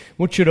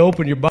want you to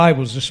open your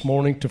Bibles this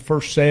morning to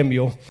 1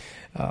 Samuel.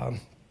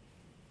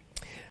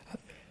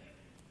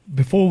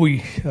 Before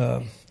we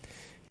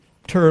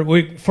turn,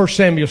 1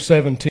 Samuel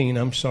 17,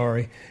 I'm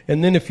sorry.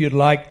 And then if you'd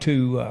like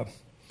to,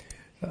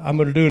 I'm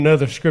going to do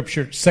another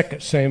scripture, 2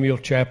 Samuel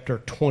chapter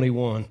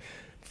 21.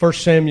 1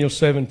 Samuel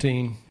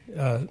 17,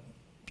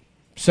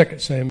 2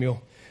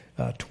 Samuel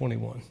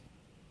 21.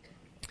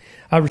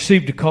 I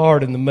received a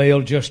card in the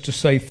mail just to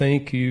say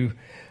thank you.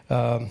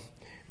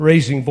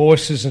 Raising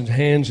voices and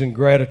hands in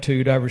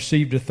gratitude, I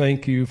received a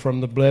thank you from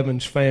the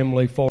Blevins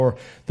family for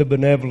the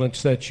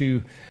benevolence that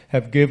you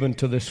have given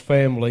to this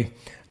family.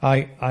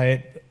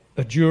 I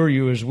adjure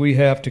you as we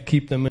have to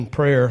keep them in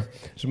prayer.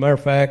 As a matter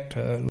of fact,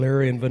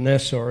 Larry and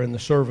Vanessa are in the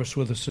service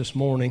with us this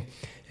morning,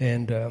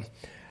 and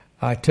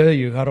I tell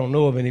you, I don't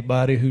know of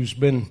anybody who's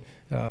been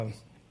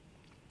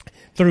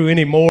through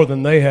any more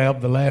than they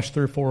have the last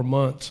 3 or 4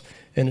 months,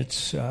 and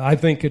I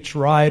think it's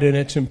right and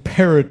it's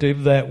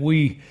imperative that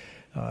we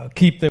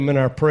keep them in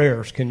our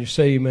prayers. Can you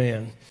say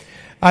amen?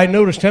 I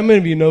noticed, how many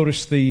of you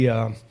noticed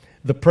the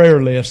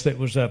prayer list that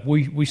was up?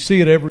 We see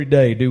it every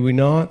day, do we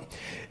not?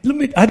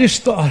 I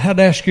just thought I'd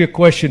ask you a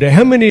question today.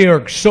 How many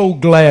are so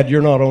glad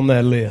you're not on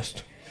that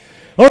list?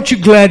 Aren't you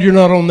glad you're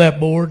not on that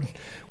board?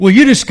 Will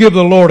you just give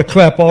the Lord a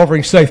clap offering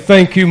and say,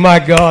 thank you, my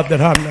God,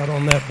 that I'm not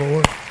on that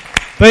board.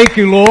 Thank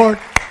you, Lord.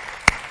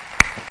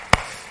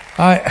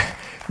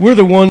 We're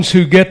the ones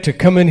who get to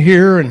come in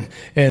here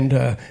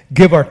and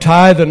give our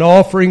tithe and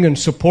offering and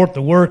support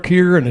the work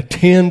here and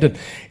attend and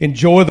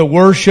enjoy the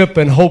worship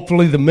and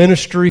hopefully the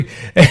ministry.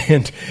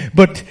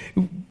 But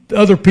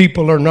other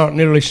people are not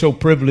nearly so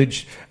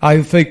privileged.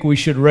 I think we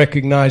should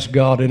recognize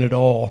God in it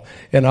all.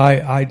 And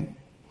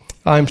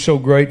I'm so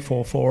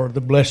grateful for the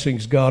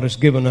blessings God has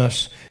given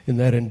us in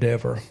that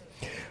endeavor.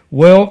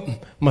 Well,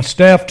 my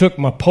staff took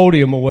my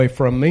podium away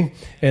from me,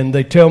 and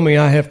they tell me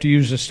I have to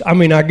use this.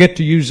 I get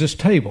to use this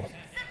table.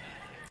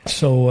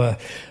 So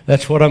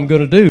that's what I'm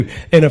going to do.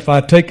 And if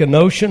I take a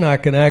notion, I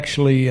can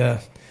actually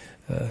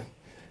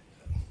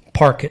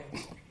park it.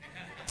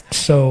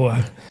 So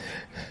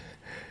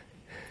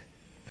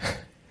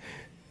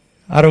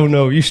I don't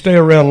know. You stay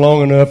around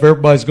long enough,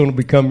 everybody's going to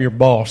become your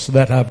boss.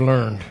 That I've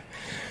learned.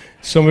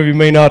 Some of you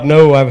may not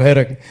know I've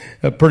had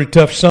a pretty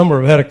tough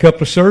summer. I've had a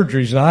couple of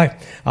surgeries. And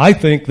I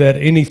think that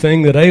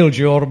anything that ails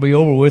you ought to be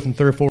over with in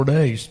 3 or 4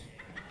 days.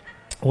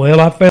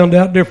 Well, I found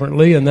out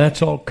differently, and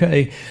that's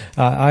okay.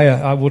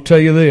 I will tell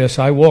you this.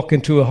 I walk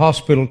into a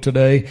hospital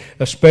today,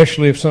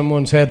 especially if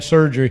someone's had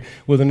surgery,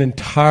 with an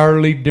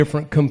entirely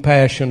different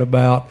compassion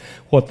about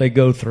what they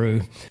go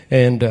through.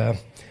 And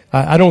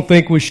I don't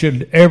think we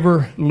should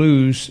ever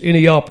lose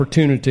any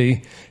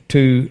opportunity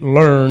to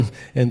learn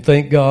and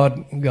thank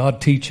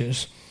God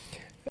teaches.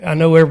 I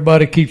know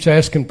everybody keeps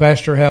asking,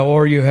 Pastor, how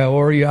are you?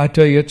 How are you? I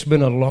tell you, it's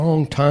been a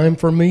long time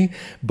for me,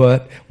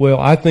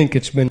 I think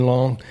it's been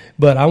long.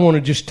 But I want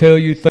to just tell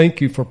you,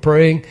 thank you for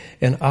praying.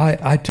 And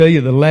I tell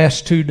you, the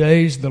last 2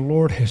 days, the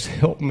Lord has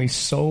helped me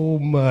so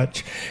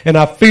much. And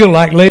I feel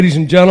like, ladies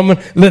and gentlemen,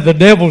 that the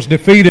devil's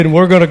defeated and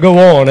we're going to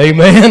go on.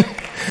 Amen?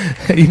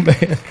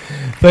 Amen.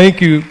 Thank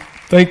you.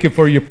 Thank you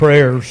for your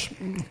prayers.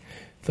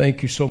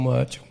 Thank you so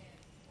much.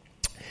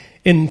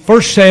 In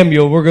 1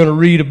 Samuel, we're going to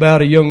read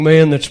about a young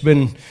man that's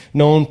been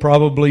known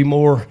probably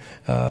more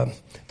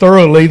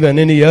thoroughly than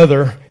any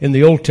other in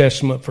the Old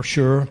Testament for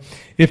sure.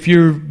 If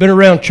you've been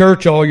around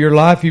church all your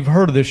life, you've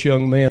heard of this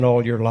young man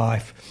all your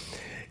life.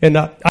 And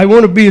I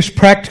want to be as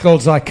practical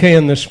as I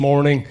can this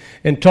morning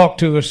and talk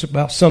to us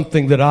about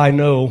something that I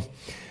know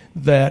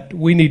that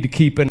we need to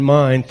keep in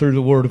mind through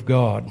the Word of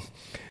God.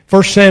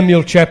 1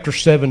 Samuel chapter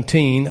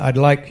 17, I'd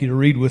like you to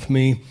read with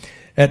me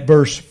at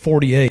verse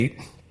 48.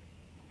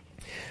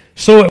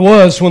 So it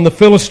was when the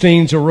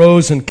Philistines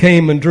arose and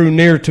came and drew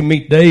near to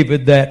meet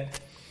David that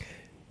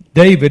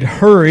David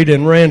hurried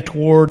and ran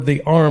toward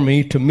the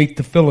army to meet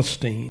the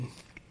Philistine.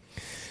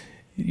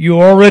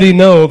 You already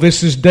know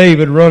this is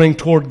David running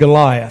toward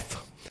Goliath.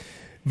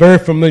 Very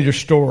familiar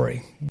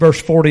story.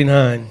 Verse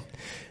 49.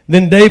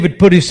 Then David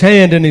put his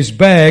hand in his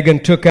bag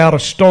and took out a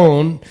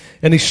stone,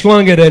 and he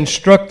slung it and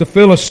struck the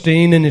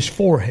Philistine in his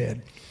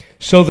forehead,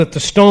 so that the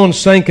stone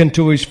sank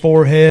into his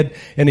forehead,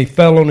 and he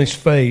fell on his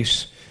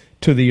face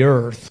to the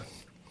earth.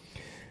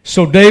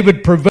 So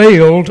David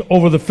prevailed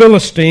over the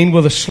Philistine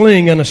with a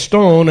sling and a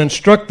stone and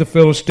struck the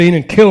Philistine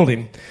and killed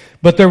him.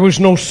 But there was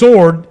no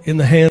sword in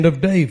the hand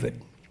of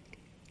David.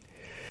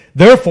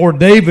 Therefore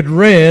David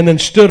ran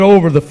and stood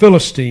over the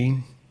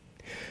Philistine,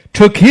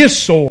 took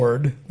his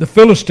sword, the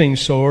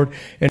Philistine's sword,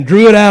 and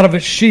drew it out of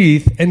its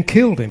sheath and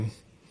killed him,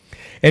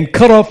 and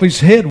cut off his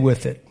head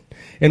with it.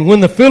 And when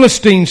the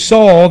Philistines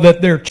saw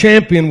that their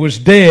champion was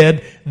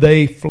dead,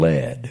 they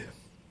fled.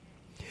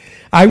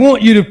 I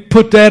want you to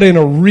put that in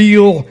a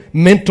real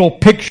mental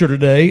picture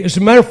today. As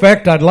a matter of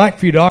fact, I'd like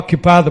for you to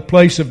occupy the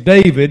place of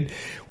David.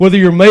 Whether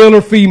you're male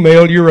or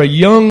female, you're a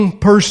young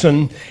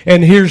person,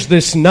 and here's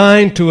this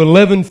 9 to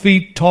 11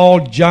 feet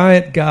tall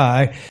giant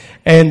guy,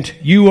 and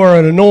you are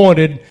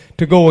anointed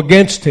to go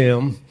against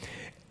him.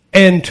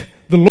 And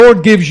the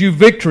Lord gives you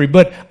victory.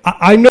 But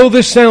I know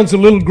this sounds a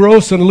little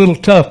gross and a little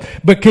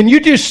tough, but can you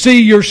just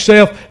see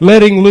yourself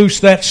letting loose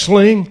that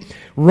sling,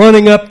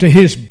 running up to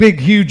his big,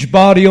 huge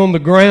body on the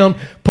ground,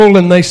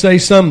 pulling, they say,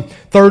 some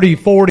 30,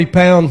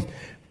 40-pound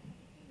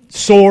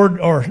sword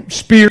or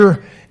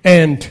spear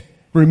and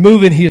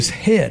removing his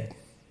head?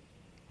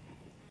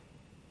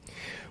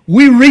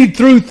 We read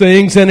through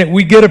things and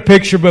we get a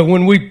picture, but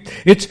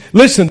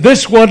listen,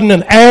 this wasn't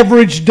an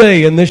average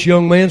day in this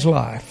young man's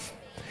life.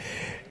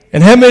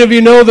 And how many of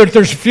you know that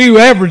there's a few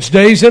average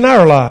days in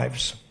our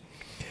lives?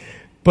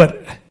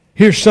 But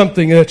here's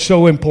something that's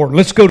so important.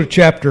 Let's go to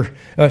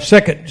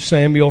 2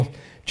 Samuel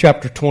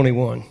chapter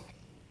 21.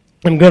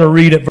 I'm going to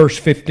read at verse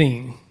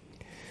 15.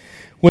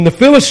 When the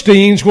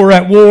Philistines were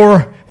at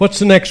war, what's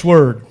the next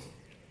word?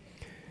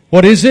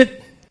 What is it?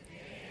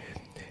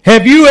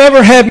 Have you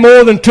ever had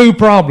more than two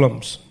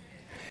problems?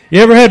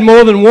 You ever had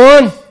more than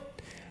one?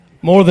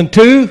 More than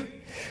two?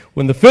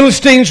 When the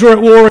Philistines were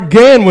at war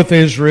again with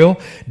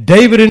Israel,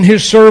 David and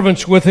his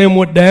servants with him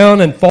went down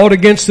and fought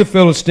against the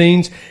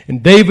Philistines,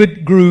 and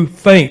David grew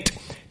faint.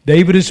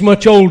 David is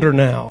much older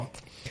now.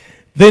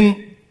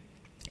 Then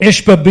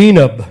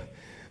Ishbi-Benob,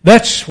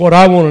 that's what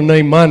I want to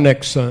name my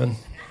next son.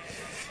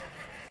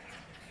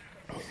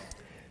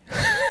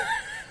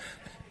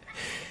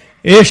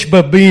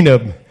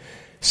 Ishbi-Benob.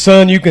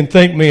 Son, you can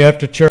thank me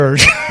after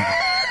church.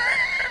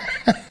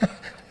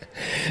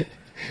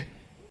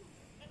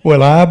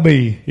 Well, I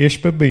be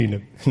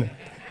Ishbi-Benob.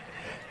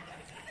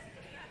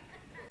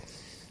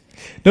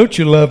 Don't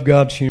you love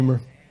God's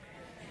humor?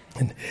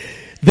 And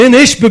then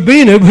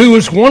Ishbi-Benob, who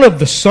was one of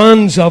the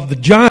sons of the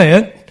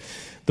giant,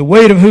 the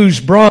weight of whose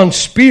bronze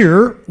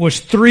spear was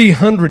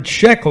 300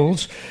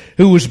 shekels,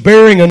 who was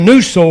bearing a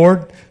new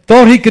sword,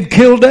 thought he could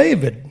kill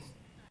David.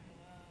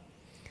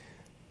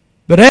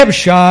 But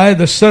Abishai,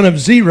 the son of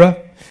Zerah,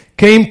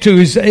 came to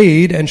his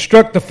aid and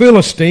struck the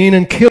Philistine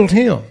and killed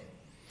him.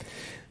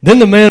 Then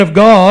the man of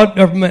God,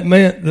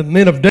 the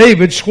men of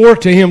David, swore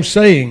to him,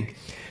 saying,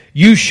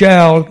 You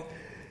shall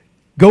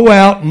go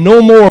out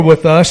no more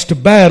with us to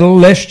battle,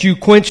 lest you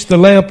quench the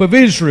lamp of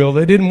Israel.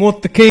 They didn't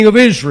want the king of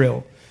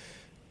Israel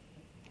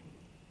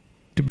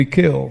to be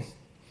killed.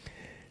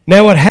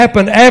 Now it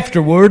happened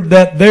afterward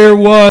that there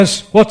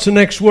was, what's the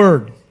next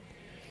word?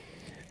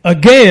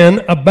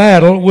 Again, a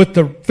battle with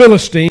the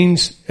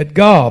Philistines at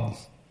Gob.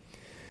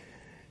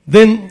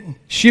 Then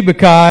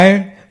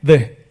Sibbecai,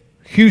 the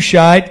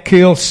Hushite,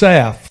 killed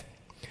Saph,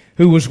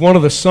 who was one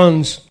of the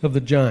sons of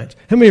the giants.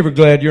 How many are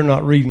glad you're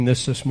not reading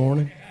this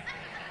morning?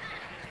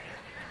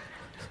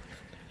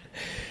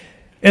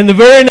 And the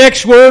very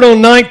next word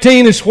on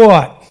 19 is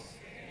what?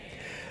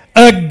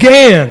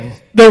 Again,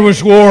 there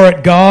was war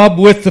at Gob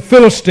with the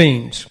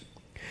Philistines,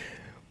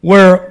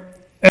 where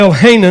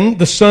Elhanan,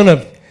 the son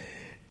of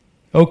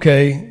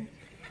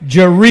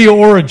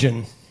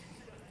Jehoiarib,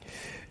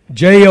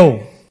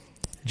 J-O,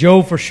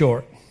 Joe for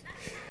short.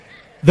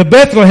 The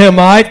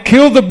Bethlehemite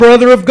killed the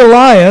brother of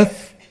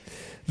Goliath,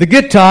 the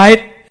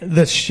Gittite,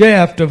 the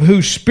shaft of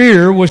whose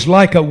spear was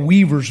like a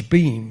weaver's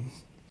beam.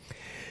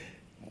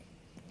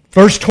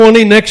 Verse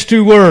 20, next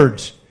two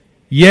words.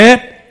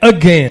 Yet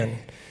again,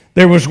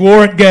 there was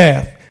war at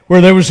Gath,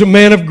 where there was a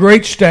man of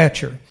great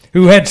stature,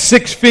 who had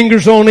 6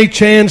 fingers on each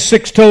hand,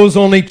 6 toes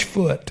on each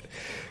foot.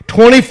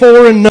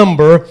 24 in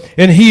number,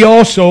 and he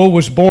also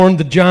was born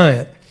the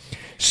giant.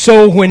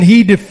 So when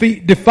he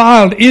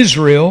defiled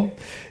Israel,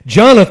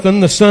 Jonathan,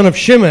 the son of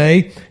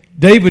Shimei,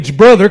 David's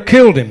brother,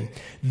 killed him.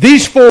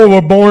 These 4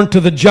 were born to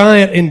the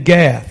giant in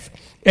Gath,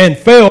 and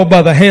fell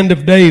by the hand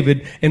of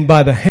David and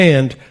by the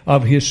hand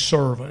of his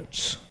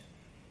servants.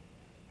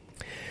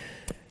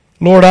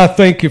 Lord, I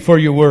thank you for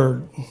your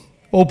word.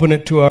 Open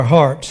it to our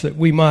hearts that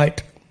we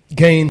might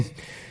gain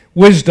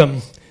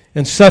wisdom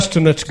and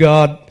sustenance,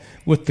 God,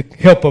 with the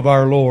help of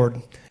our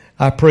Lord.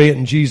 I pray it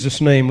in Jesus'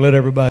 name. Let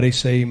everybody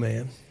say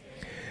amen.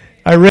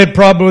 I read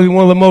probably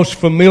one of the most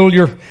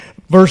familiar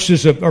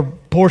verses or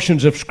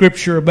portions of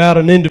Scripture about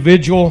an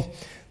individual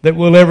that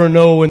we'll ever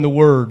know in the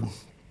Word.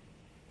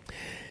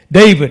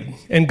 David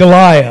and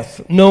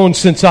Goliath, known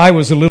since I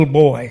was a little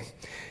boy.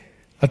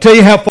 I'll tell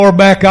you how far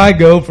back I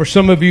go. For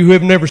some of you who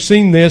have never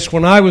seen this,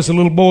 when I was a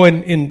little boy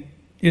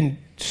in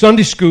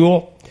Sunday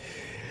school,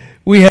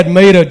 we had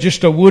made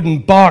just a wooden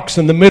box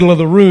in the middle of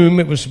the room.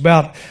 It was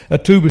about a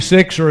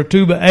 2x6 or a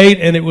 2x8,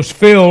 and it was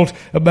filled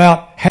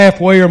about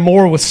halfway or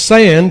more with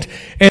sand.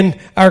 And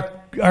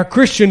our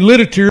Christian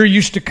literature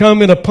used to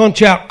come in a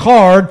punch-out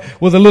card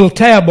with a little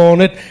tab on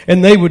it,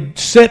 and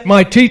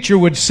my teacher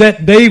would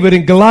set David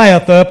and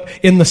Goliath up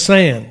in the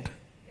sand.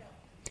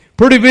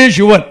 Pretty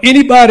visual. What?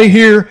 Anybody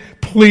here,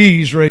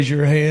 please raise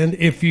your hand.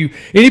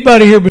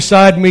 Anybody here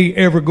beside me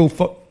ever go,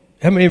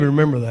 how many of you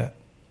remember that?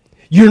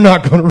 You're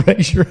not going to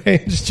raise your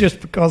hands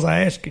just because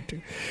I ask you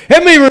to.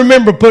 How many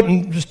remember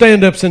putting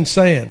stand-ups in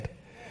sand?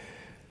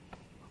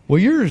 Well,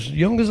 you're as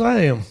young as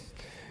I am,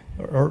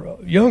 or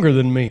younger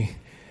than me.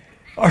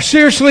 Or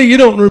seriously, you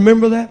don't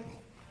remember that?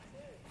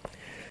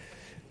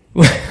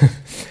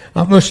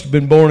 I must have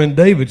been born in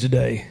David's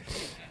day.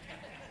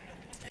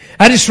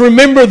 I just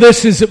remember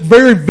this is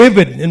very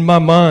vivid in my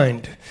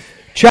mind.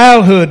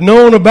 Childhood,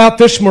 knowing about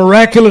this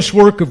miraculous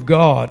work of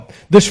God,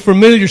 this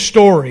familiar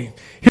story.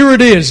 Here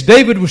it is.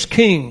 David was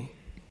king.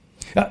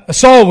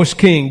 Saul was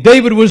king.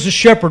 David was a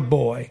shepherd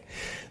boy.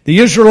 The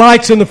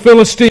Israelites and the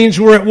Philistines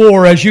were at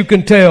war, as you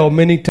can tell,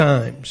 many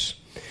times.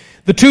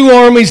 The two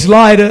armies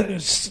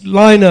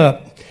line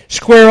up,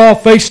 square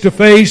off face to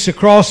face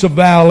across a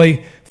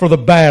valley for the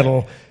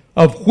battle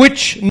of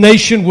which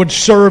nation would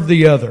serve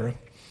the other.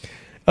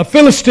 A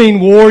Philistine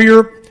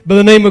warrior by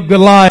the name of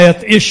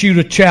Goliath issued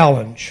a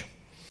challenge.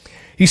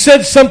 He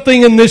said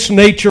something in this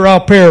nature,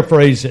 I'll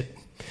paraphrase it.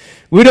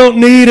 We don't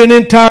need an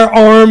entire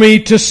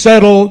army to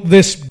settle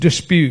this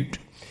dispute.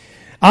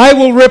 I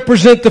will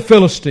represent the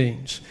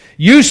Philistines.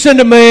 You send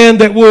a man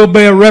that will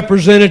be a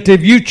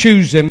representative. You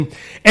choose him.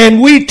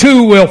 And we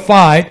too will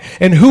fight.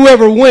 And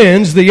whoever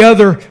wins, the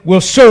other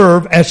will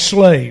serve as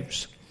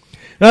slaves.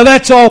 Now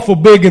that's awful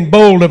big and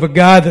bold of a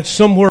guy that's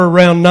somewhere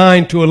around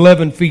 9 to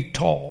 11 feet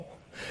tall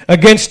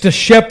against a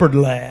shepherd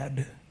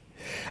lad.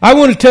 I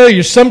want to tell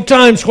you,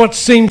 sometimes what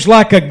seems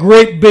like a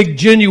great big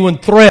genuine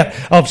threat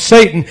of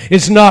Satan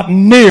is not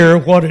near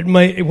what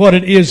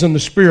it is in the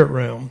spirit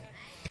realm.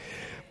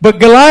 But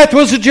Goliath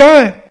was a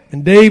giant,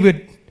 and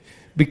David,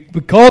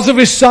 because of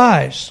his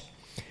size,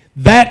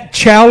 that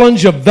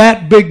challenge of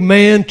that big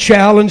man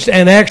challenged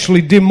and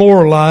actually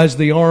demoralized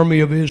the army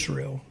of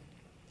Israel.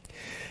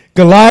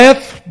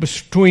 Goliath,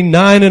 between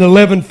 9 and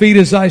 11 feet,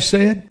 as I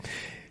said.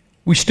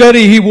 We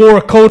study he wore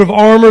a coat of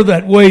armor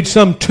that weighed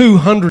some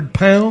 200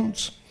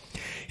 pounds.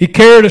 He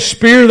carried a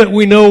spear that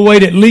we know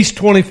weighed at least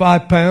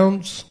 25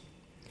 pounds.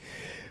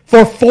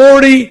 For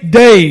 40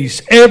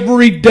 days,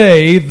 every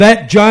day,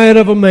 that giant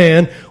of a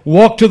man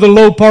walked to the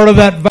low part of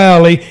that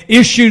valley,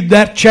 issued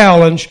that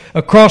challenge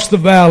across the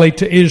valley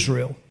to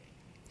Israel.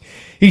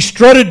 He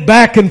strutted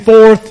back and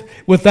forth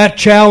with that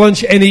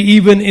challenge, and he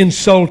even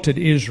insulted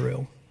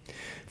Israel.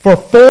 For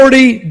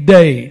 40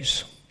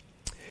 days,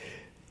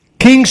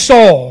 King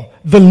Saul,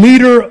 the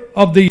leader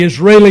of the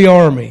Israeli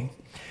army,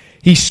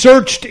 he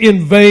searched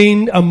in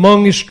vain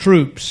among his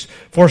troops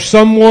for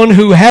someone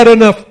who had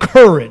enough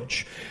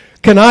courage,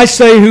 can I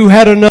say who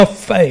had enough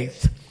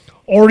faith,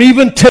 or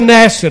even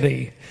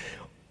tenacity,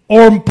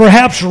 or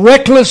perhaps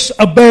reckless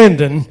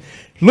abandon,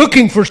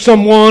 looking for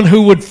someone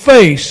who would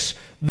face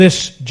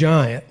this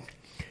giant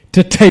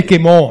to take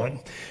him on.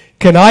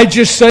 Can I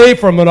just say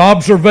from an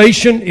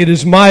observation, it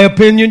is my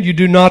opinion, you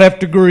do not have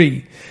to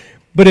agree.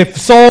 But if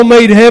Saul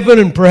made heaven,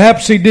 and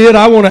perhaps he did,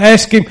 I want to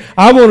ask him,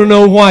 I want to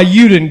know why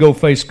you didn't go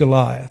face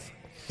Goliath.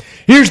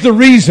 Here's the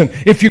reason.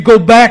 If you go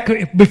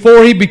back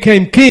before he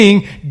became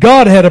king,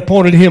 God had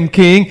appointed him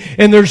king,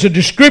 and there's a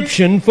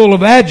description full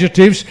of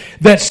adjectives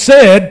that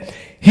said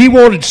he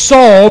wanted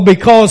Saul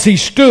because he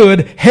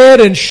stood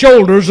head and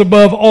shoulders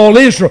above all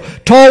Israel.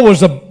 Saul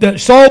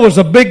was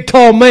a big,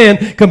 tall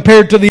man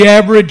compared to the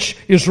average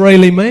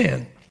Israeli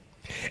man.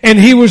 And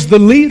he was the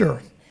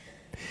leader.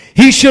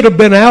 He should have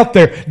been out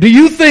there. Do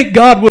you think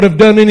God would have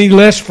done any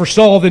less for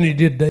Saul than he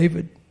did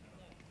David?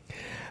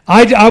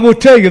 I will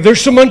tell you,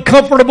 there's some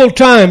uncomfortable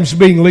times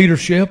being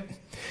leadership.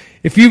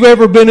 If you've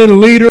ever been a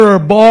leader or a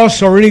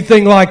boss or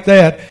anything like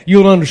that,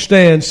 you'll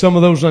understand some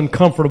of those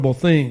uncomfortable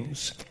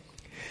things.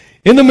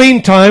 In the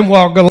meantime,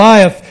 while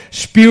Goliath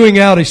spewing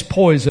out his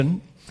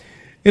poison,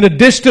 in a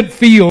distant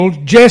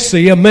field,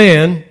 Jesse, a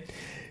man,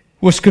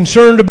 was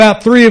concerned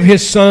about 3 of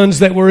his sons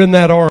that were in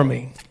that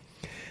army.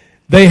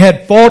 They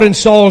had fought in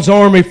Saul's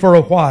army for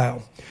a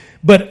while.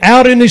 But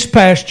out in his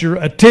pasture,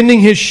 attending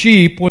his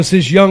sheep, was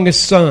his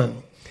youngest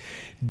son.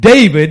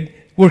 David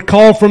was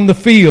called from the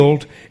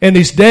field, and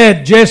his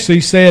dad, Jesse,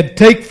 said,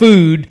 take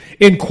food,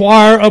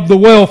 inquire of the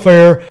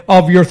welfare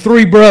of your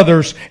 3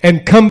 brothers,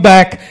 and come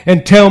back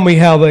and tell me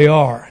how they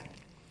are.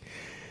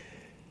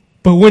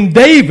 But when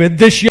David,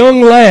 this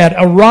young lad,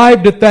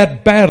 arrived at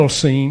that battle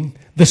scene,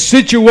 the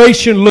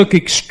situation looked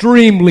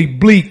extremely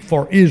bleak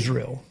for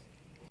Israel.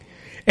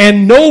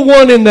 And no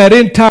one in that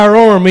entire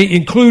army,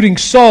 including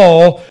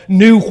Saul,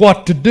 knew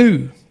what to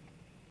do.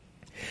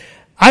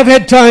 I've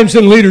had times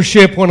in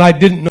leadership when I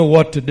didn't know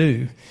what to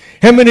do.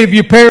 How many of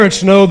you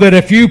parents know that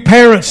if you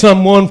parent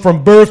someone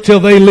from birth till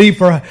they leave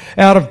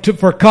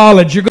for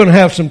college, you're going to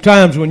have some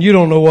times when you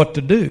don't know what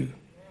to do?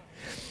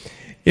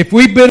 If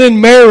we've been in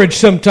marriage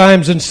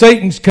sometimes and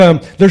Satan's come,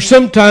 there's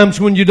some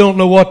times when you don't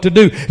know what to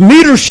do.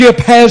 Leadership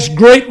has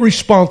great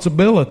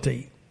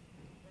responsibility.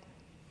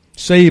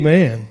 Say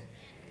amen.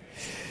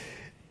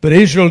 But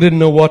Israel didn't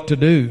know what to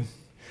do.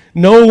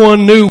 No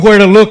one knew where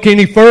to look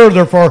any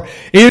further for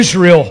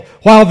Israel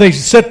while they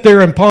sat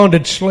there in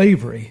bondage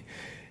slavery.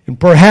 And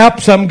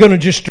perhaps I'm going to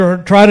just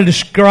try to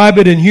describe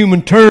it in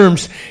human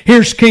terms.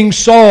 Here's King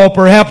Saul.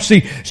 Perhaps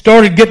he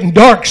started getting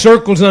dark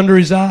circles under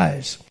his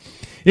eyes.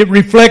 It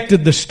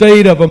reflected the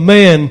state of a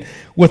man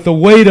with the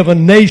weight of a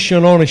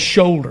nation on his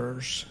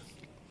shoulders.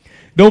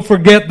 Don't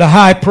forget the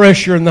high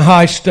pressure and the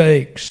high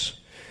stakes.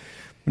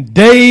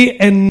 Day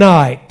and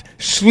night,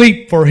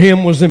 Sleep for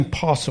him was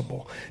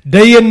impossible.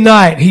 Day and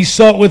night he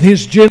sought with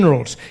his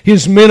generals,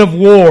 his men of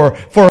war,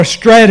 for a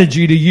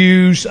strategy to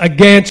use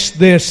against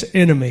this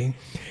enemy.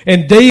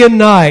 And day and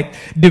night,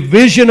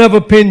 division of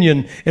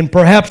opinion and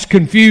perhaps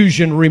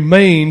confusion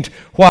remained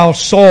while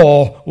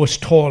Saul was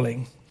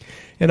toiling.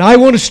 And I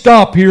want to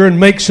stop here and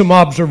make some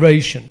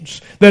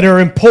observations that are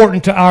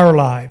important to our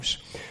lives.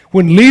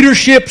 When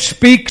leadership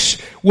speaks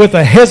with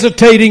a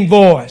hesitating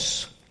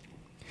voice,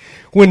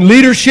 when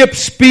leadership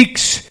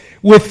speaks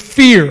with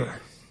fear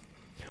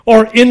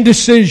or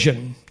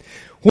indecision,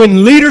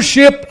 when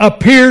leadership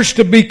appears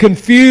to be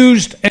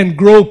confused and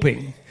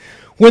groping,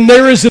 when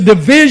there is a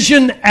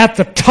division at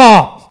the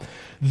top,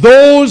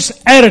 those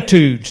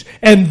attitudes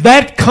and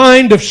that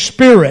kind of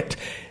spirit,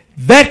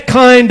 that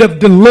kind of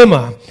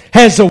dilemma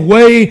has a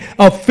way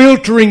of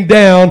filtering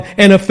down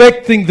and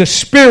affecting the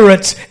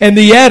spirits and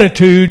the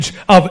attitudes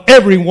of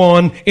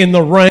everyone in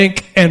the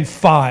rank and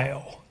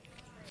file.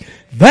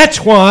 That's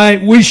why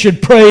we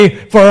should pray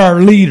for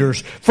our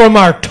leaders, from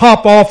our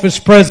top office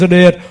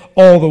president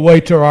all the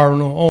way to our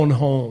own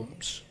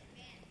homes.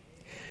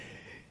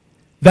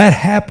 That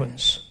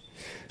happens.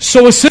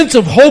 So a sense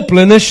of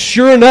hopelessness,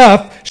 sure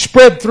enough,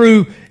 spread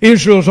through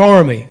Israel's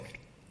army.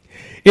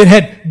 It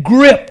had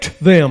gripped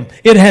them.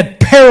 It had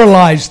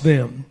paralyzed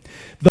them.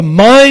 The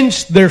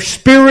minds, their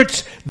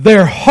spirits,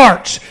 their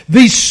hearts,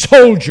 these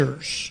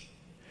soldiers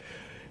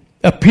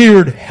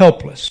appeared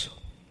helpless.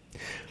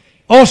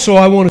 Also,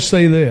 I want to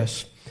say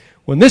this.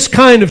 When this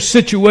kind of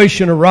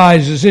situation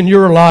arises in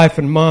your life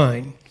and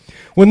mine,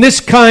 when this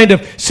kind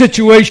of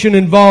situation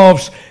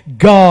involves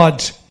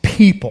God's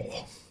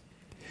people,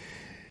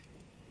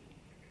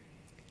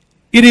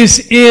 it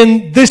is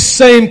in this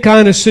same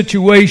kind of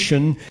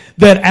situation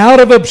that out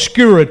of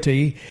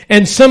obscurity,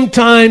 and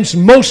sometimes,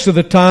 most of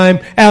the time,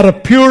 out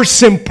of pure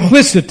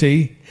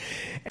simplicity,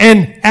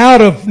 and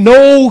out of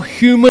no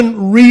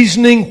human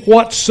reasoning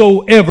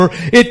whatsoever,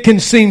 it can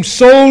seem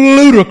so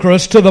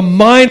ludicrous to the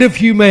mind of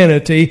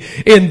humanity.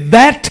 In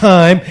that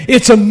time,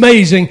 it's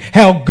amazing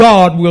how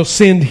God will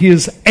send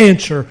His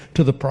answer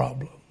to the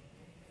problem.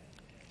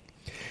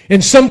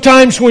 And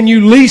sometimes when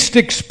you least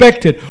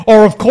expect it,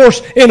 or of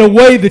course in a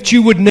way that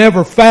you would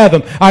never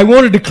fathom, I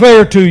want to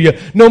declare to you,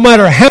 no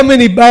matter how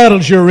many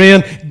battles you're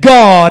in,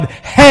 God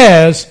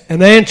has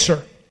an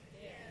answer.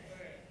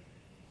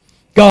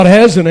 God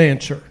has an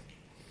answer.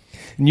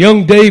 And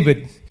young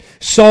David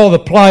saw the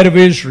plight of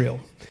Israel,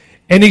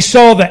 and he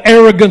saw the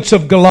arrogance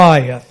of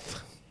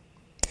Goliath.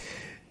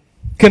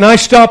 Can I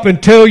stop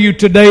and tell you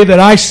today that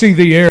I see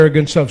the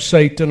arrogance of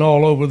Satan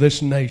all over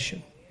this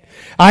nation?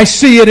 I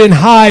see it in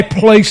high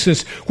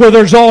places where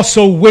there's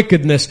also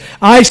wickedness.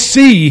 I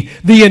see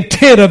the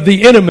intent of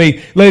the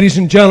enemy, ladies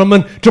and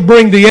gentlemen, to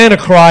bring the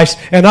Antichrist,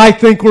 and I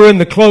think we're in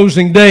the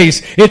closing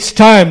days. It's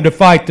time to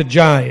fight the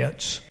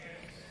giants.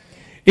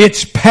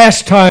 It's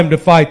past time to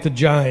fight the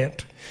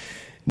giant.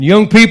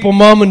 Young people,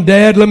 mom and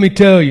dad, let me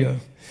tell you,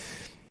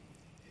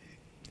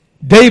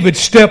 David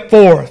stepped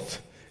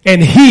forth,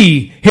 and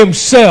he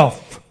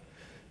himself,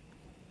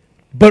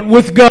 but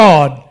with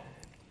God,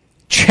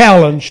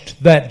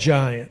 challenged that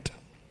giant.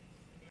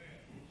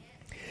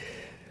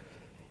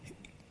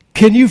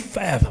 Can you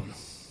fathom?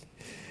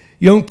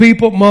 Young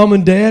people, mom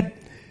and dad,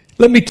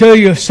 let me tell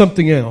you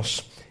something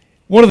else.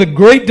 One of the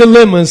great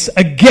dilemmas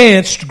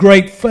against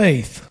great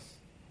faith,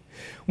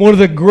 one of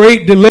the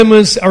great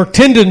dilemmas or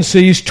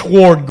tendencies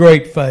toward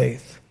great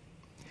faith.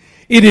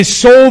 It is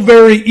so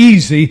very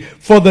easy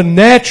for the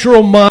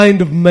natural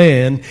mind of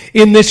man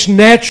in this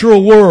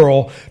natural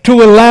world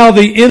to allow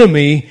the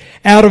enemy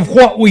out of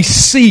what we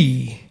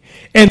see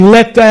and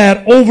let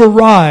that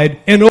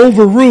override and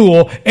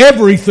overrule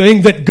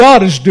everything that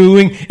God is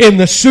doing in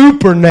the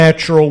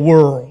supernatural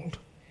world.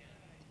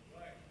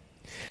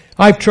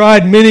 I've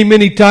tried many,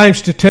 many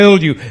times to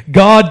tell you,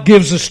 God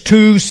gives us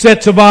two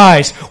sets of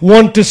eyes.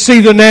 One to see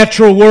the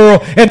natural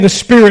world and the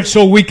spirit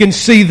so we can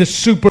see the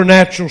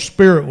supernatural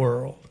spirit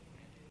world.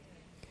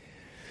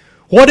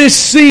 What is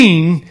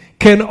seen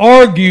can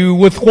argue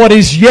with what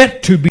is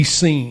yet to be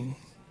seen.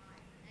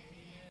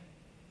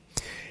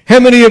 How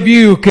many of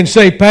you can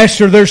say,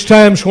 Pastor, there's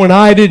times when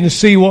I didn't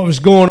see what was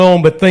going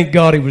on, but thank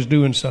God He was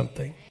doing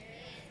something?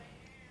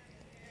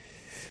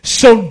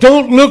 So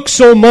don't look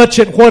so much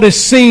at what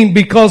is seen,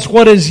 because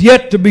what is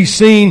yet to be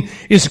seen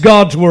is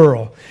God's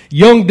world.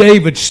 Young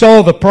David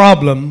saw the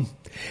problem,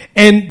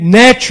 and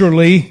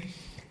naturally,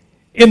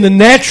 in the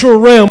natural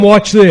realm,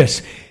 watch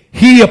this,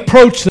 he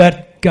approached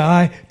that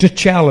guy to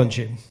challenge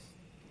him.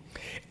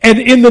 And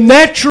in the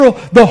natural,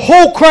 the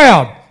whole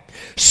crowd,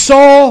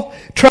 Saul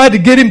tried to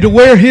get him to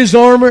wear his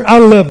armor. I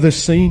love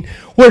this scene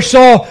where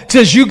Saul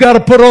says, you got to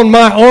put on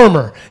my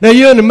armor. Now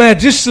you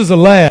imagine, this is a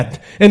lad,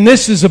 and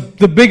this is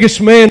the biggest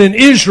man in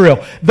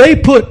Israel.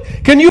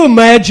 Can you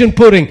imagine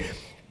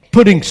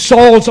putting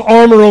Saul's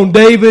armor on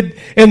David,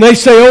 and they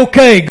say,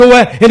 okay, go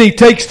out, and he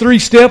takes 3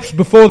 steps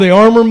before the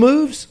armor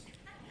moves?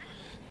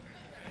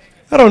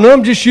 I don't know,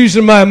 I'm just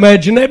using my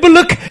imagination, but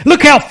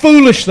look how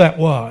foolish that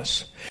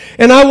was.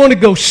 And I want to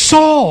go,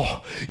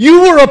 Saul,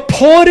 you were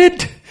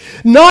appointed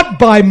not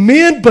by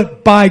men,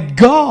 but by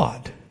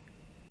God.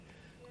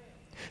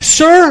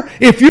 Sir,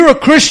 if you're a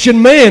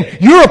Christian man,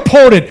 you're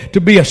appointed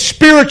to be a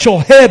spiritual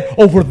head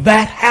over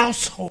that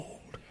household.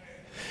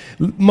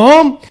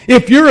 Mom,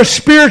 if you're a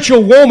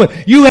spiritual woman,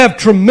 you have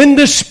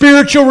tremendous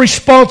spiritual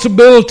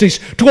responsibilities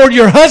toward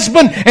your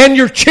husband and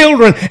your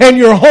children and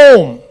your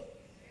home.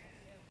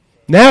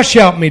 Now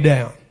shout me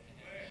down.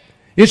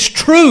 It's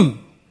true.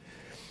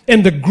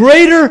 And the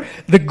greater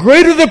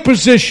the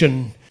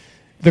position,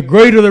 the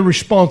greater the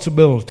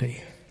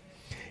responsibility.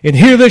 And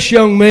here this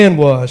young man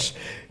was,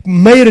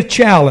 made a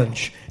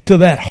challenge to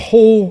that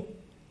whole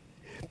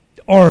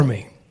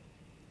army.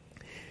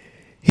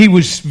 He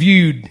was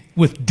viewed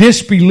with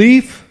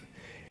disbelief,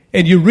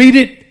 and you read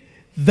it,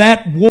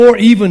 that war,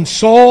 even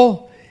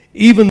Saul,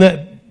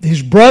 even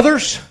his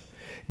brothers,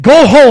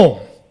 go home.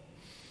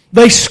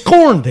 They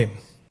scorned him.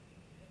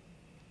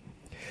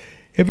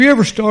 Have you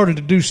ever started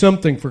to do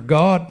something for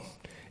God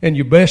and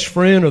your best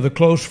friend or the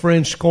close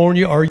friend scorn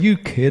you? Are you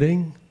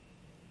kidding?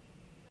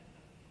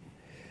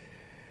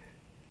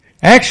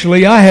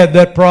 Actually, I had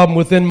that problem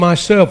within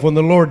myself. When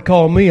the Lord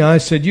called me, I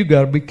said, you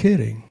got to be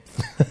kidding.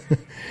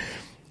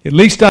 At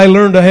least I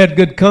learned I had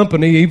good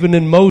company even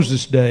in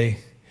Moses' day.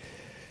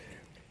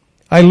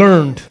 I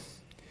learned,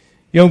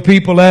 young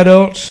people,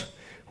 adults,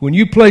 when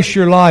you place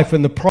your life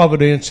in the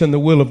providence and the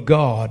will of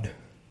God,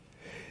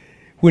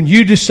 when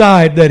you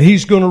decide that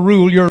He's going to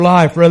rule your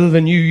life rather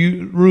than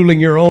you ruling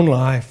your own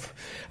life,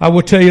 I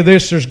will tell you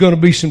this, there's going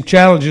to be some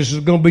challenges.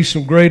 There's going to be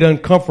some great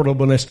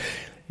uncomfortableness.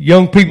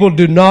 Young people,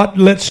 do not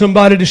let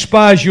somebody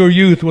despise your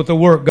youth with the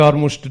work God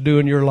wants to do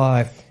in your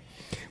life.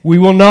 We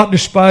will not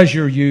despise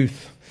your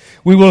youth.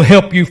 We will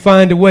help you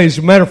find a way. As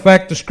a matter of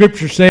fact, the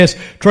Scripture says,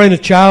 train a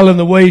child in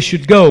the way he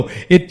should go.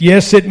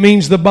 Yes, it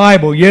means the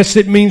Bible. Yes,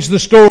 it means the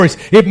stories.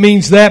 It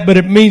means that, but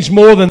it means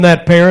more than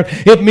that, parent.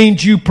 It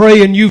means you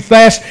pray and you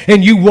fast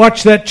and you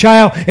watch that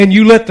child and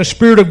you let the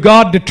Spirit of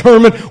God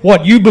determine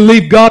what you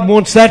believe God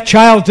wants that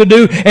child to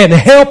do and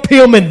help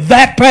him in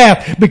that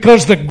path,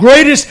 because the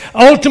greatest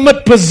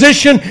ultimate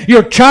position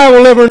your child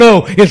will ever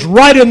know is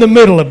right in the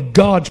middle of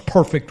God's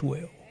perfect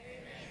will.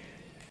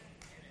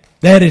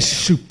 That is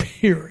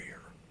superior.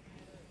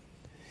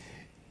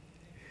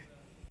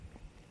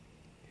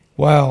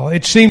 Wow,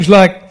 it seems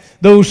like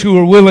those who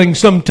are willing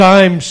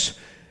sometimes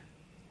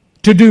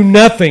to do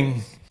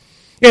nothing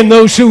and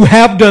those who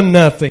have done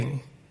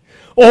nothing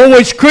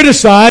always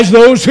criticize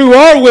those who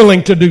are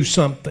willing to do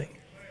something.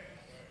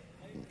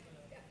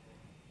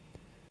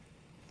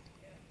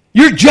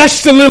 You're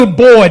just a little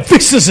boy.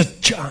 This is a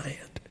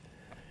giant.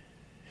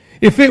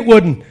 If it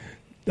wasn't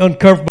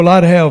uncomfortable,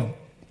 I'd have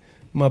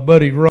my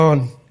buddy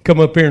Ron come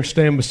up here and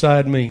stand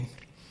beside me,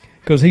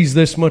 because he's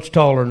this much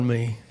taller than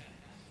me.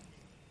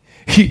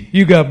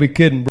 You got to be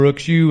kidding,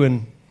 Brooks. You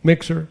and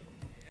Mixer.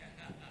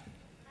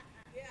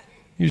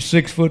 You're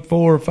 6'4"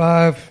 or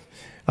 5.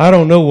 I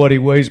don't know what he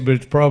weighs, but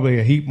it's probably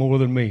a heap more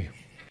than me.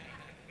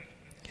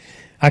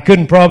 I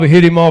couldn't probably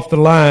hit him off the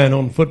line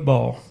on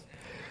football.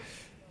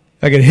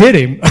 I could hit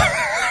him.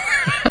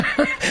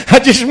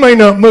 I just may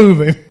not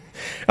move him.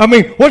 I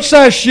mean, what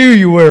size shoe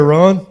you wear,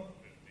 Ron?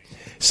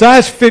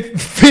 Size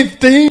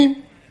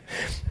 15?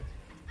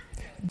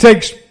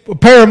 Takes a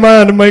pair of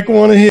mine to make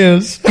one of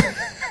his.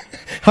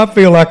 I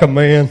feel like a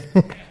man.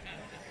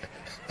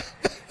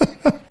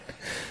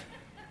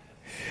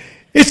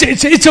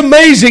 It's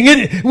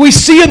amazing. We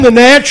see in the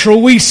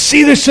natural, we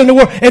see this in the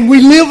world, and we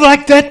live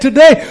like that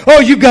today. Oh,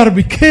 you got to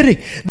be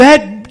kidding.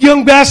 That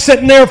young guy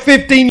sitting there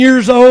 15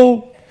 years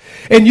old,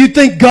 and you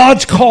think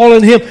God's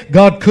calling him.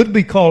 God could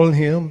be calling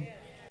him,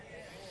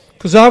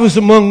 because I was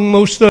among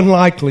most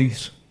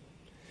unlikelies.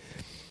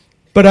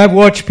 But I've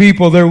watched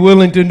people, they're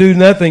willing to do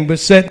nothing but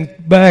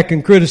sit back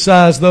and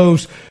criticize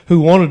those who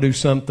want to do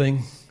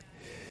something.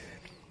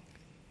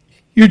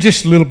 You're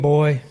just a little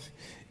boy.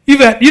 You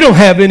don't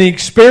have any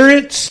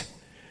experience.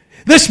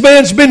 This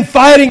man's been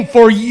fighting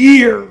for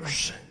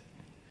years.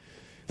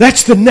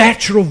 That's the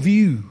natural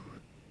view.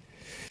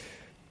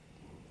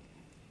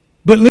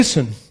 But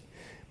listen,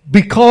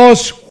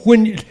 because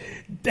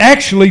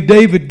actually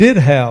David did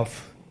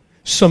have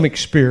some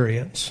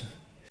experience.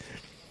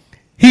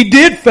 He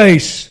did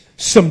face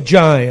some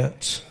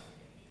giants.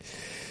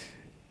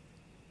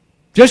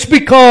 Just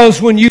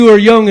because when you are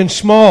young and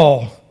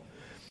small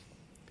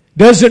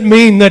doesn't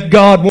mean that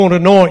God won't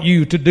anoint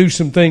you to do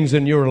some things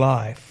in your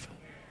life.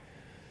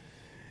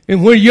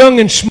 And when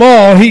young and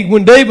small,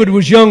 when David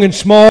was young and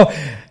small,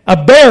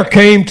 a bear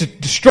came to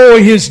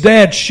destroy his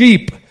dad's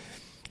sheep.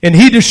 And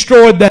he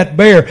destroyed that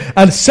bear.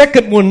 A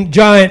second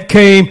giant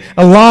came,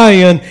 a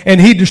lion,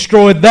 and he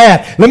destroyed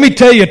that. Let me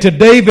tell you, to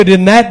David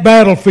in that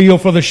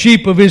battlefield for the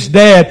sheep of his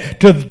dad,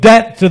 to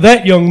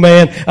that young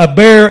man, a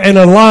bear and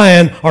a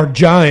lion are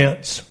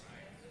giants.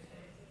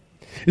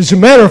 As a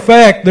matter of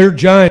fact, they're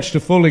giants to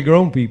fully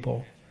grown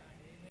people.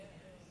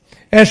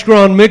 Ask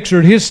Ron Mixer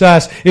at his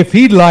size if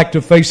he'd like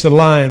to face a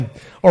lion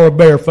or a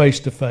bear face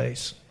to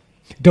face.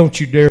 Don't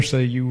you dare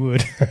say you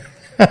would.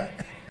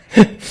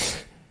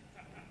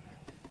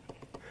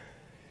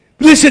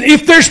 Listen,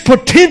 if there's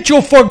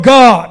potential for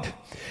God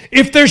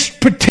If there's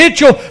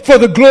potential for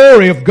the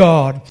glory of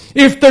God,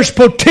 if there's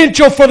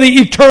potential for the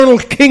eternal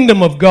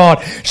kingdom of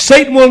God,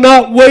 Satan will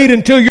not wait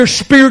until you're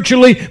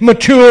spiritually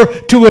mature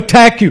to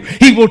attack you.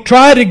 He will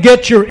try to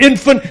get your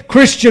infant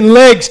Christian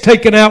legs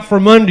taken out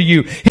from under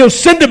you. He'll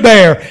send a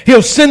bear,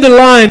 he'll send a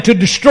lion to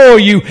destroy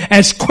you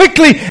as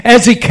quickly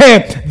as he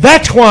can.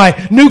 That's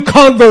why new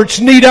converts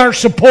need our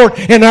support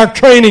and our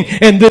training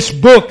in this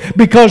book,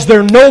 because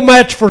they're no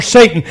match for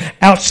Satan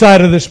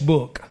outside of this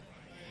book.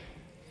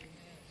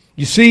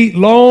 You see,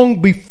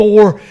 long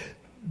before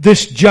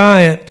this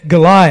giant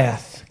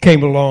Goliath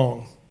came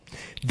along,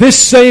 this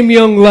same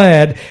young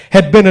lad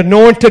had been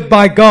anointed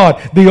by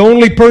God. The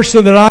only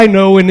person that I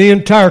know in the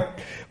entire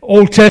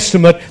Old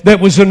Testament that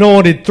was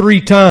anointed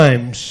 3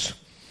 times.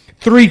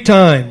 3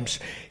 times.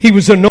 He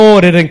was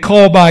anointed and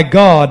called by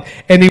God,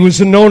 and he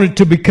was anointed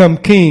to become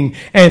king.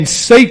 And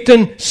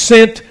Satan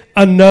sent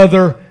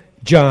another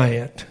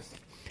giant.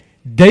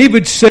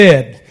 David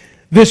said,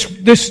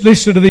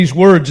 listen to these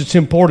words, it's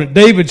important.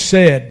 David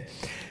said,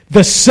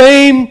 the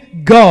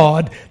same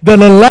God that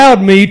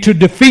allowed me to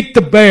defeat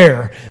the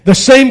bear, the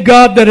same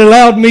God that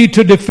allowed me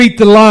to defeat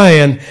the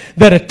lion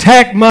that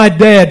attacked my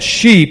dad's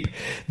sheep,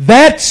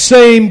 that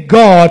same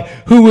God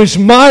who is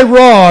my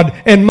rod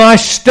and my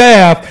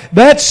staff,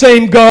 that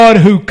same God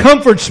who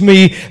comforts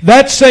me,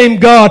 that same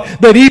God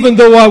that even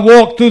though I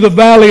walk through the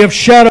valley of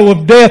shadow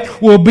of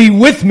death will be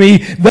with me,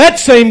 that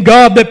same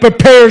God that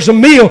prepares a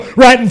meal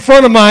right in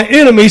front of my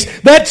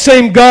enemies, that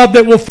same God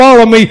that will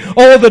follow me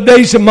all the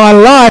days of my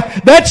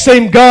life, that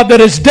same God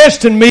that has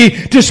destined me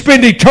to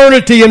spend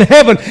eternity in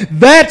heaven,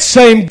 that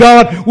same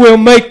God will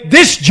make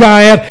this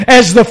giant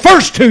as the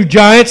first 2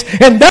 giants,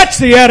 and that's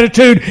the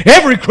attitude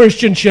every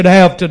Christian should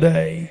have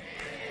today.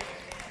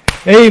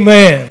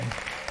 Amen.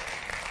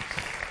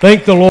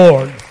 Thank the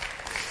Lord.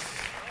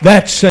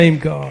 That same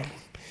God.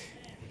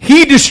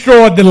 He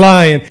destroyed the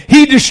lion.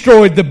 He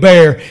destroyed the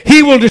bear.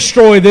 He will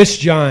destroy this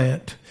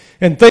giant.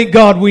 And thank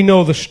God we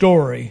know the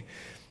story.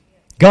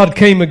 God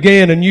came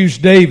again and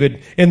used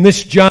David, and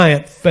this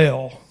giant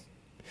fell.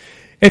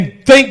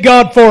 And thank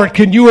God for it.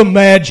 Can you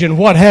imagine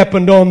what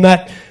happened on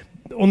that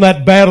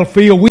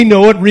battlefield? We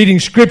know it, reading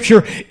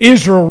Scripture.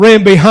 Israel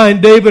ran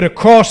behind David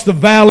across the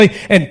valley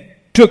and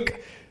took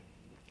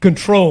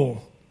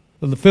control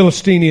of the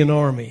Philistine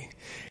army.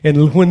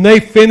 And when they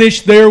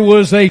finished, there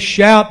was a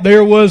shout,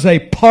 there was a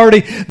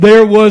party,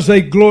 there was,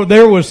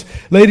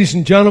 ladies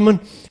and gentlemen,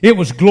 it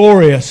was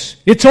glorious.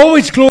 It's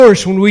always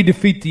glorious when we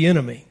defeat the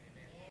enemy.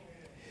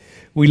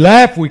 We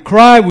laugh, we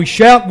cry, we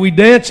shout, we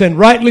dance, and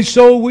rightly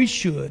so we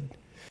should.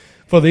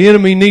 For the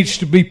enemy needs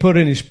to be put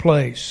in his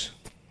place.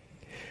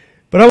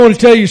 But I want to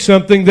tell you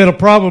something that'll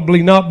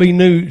probably not be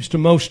news to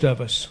most of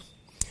us,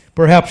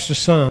 perhaps to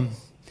some.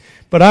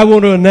 But I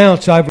want to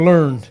announce I've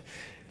learned,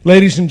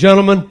 ladies and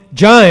gentlemen,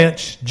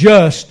 giants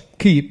just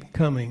keep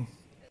coming.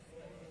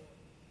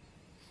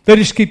 They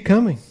just keep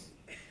coming.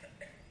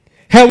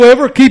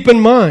 However, keep in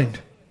mind,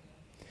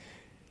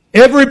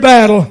 every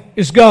battle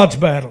is God's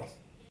battle.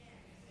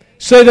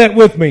 Say that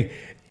with me.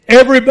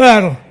 Every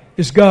battle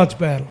is God's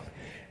battle.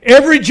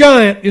 Every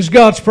giant is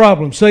God's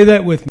problem. Say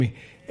that with me.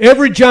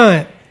 Every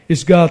giant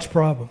is God's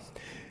problem.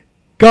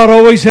 God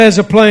always has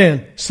a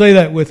plan. Say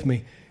that with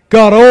me.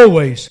 God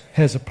always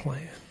has a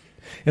plan.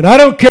 And I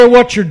don't care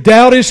what your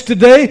doubt is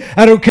today.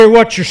 I don't care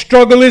what your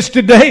struggle is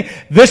today.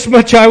 This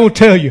much I will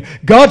tell you.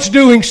 God's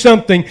doing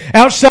something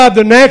outside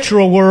the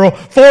natural world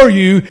for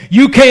you.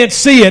 You can't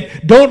see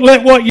it. Don't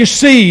let what you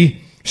see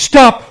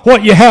stop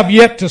what you have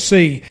yet to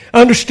see.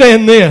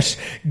 Understand this.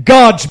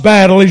 God's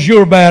battle is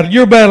your battle.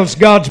 Your battle is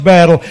God's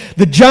battle.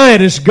 The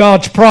giant is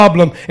God's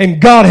problem,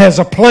 and God has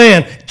a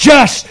plan.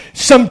 Just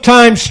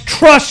sometimes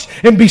trust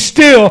and be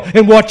still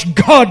and watch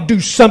God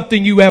do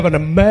something you haven't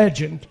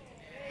imagined.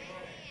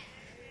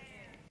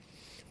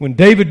 When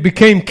David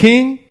became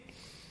king,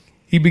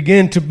 he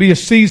began to be a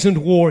seasoned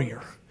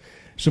warrior.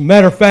 As a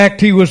matter of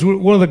fact, he was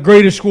one of the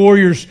greatest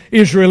warriors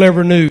Israel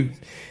ever knew.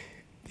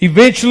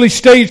 Eventually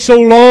stayed so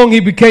long he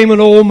became an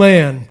old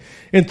man.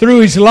 And through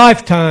his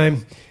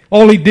lifetime,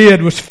 all he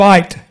did was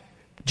fight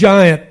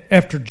giant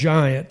after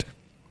giant.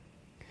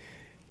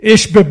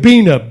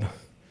 Ishbi-Benob,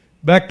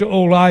 back to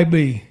old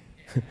IB.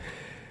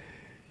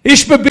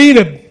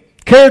 Ishbi-Benob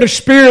carried a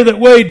spear that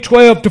weighed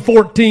 12 to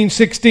 14,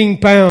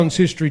 16 pounds,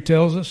 history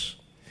tells us.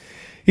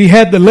 He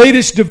had the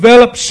latest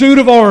developed suit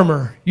of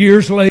armor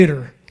years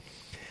later.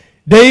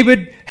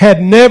 David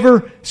had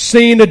never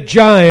seen a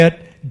giant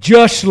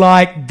just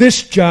like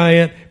this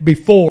giant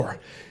before.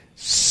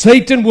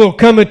 Satan will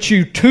come at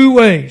you 2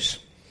 ways.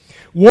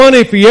 One,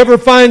 if he ever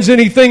finds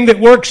anything that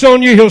works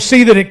on you, he'll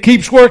see that it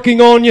keeps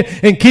working on you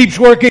and keeps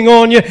working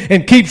on you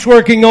and keeps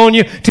working on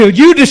you till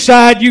you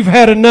decide you've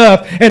had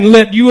enough and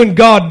let you and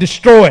God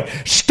destroy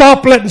it.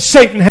 Stop letting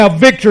Satan have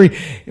victory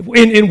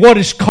in what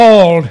is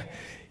called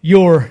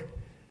your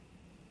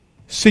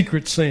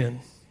secret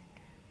sin.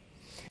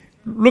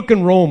 Look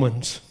in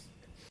Romans.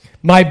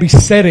 My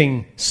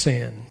besetting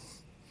sin.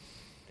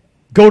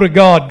 Go to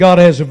God. God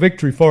has a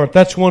victory for it.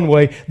 That's one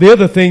way. The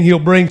other thing, He'll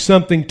bring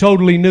something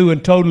totally new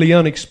and totally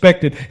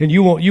unexpected, and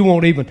you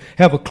won't even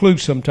have a clue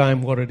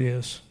sometime what it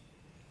is.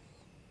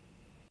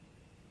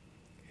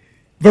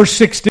 Verse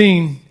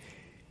 16,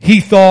 he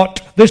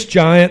thought, this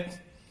giant,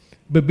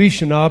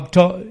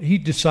 Babishanab, he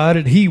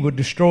decided he would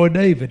destroy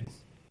David.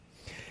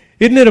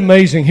 Isn't it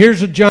amazing?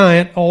 Here's a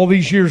giant all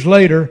these years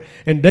later,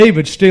 and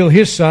David's still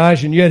his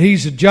size, and yet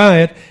he's a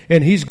giant,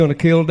 and he's going to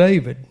kill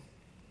David.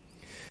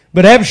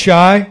 But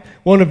Abishai,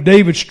 one of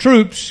David's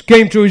troops,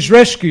 came to his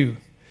rescue.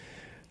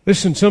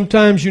 Listen,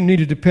 sometimes you need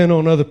to depend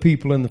on other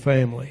people in the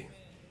family.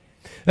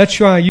 That's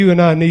why you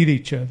and I need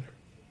each other.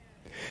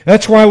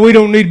 That's why we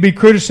don't need to be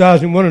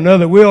criticizing one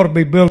another. We ought to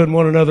be building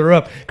one another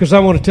up. Because I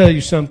want to tell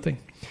you something.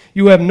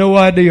 You have no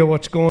idea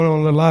what's going on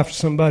in the life of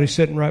somebody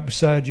sitting right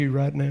beside you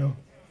right now.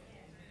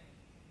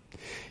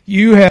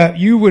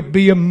 You would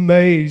be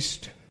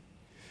amazed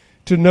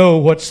to know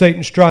what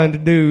Satan's trying to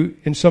do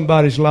in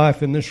somebody's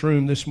life in this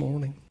room this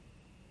morning.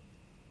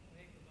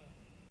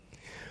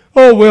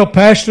 Oh, well,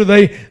 Pastor,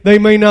 they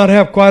may not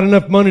have quite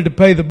enough money to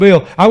pay the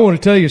bill. I want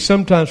to tell you,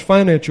 sometimes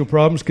financial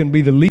problems can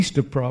be the least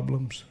of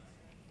problems.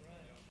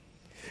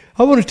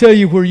 I want to tell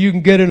you where you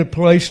can get in a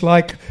place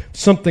like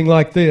something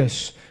like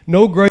this.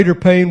 No greater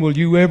pain will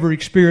you ever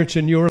experience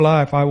in your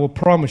life. I will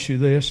promise you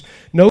this.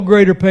 No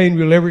greater pain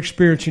you'll ever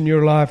experience in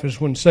your life is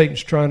when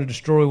Satan's trying to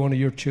destroy one of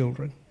your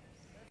children.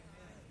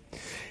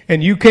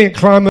 And you can't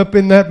climb up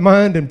in that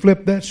mind and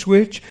flip that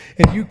switch,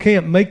 and you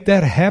can't make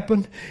that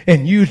happen.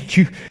 And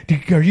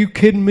are you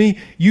kidding me?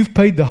 You've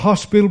paid the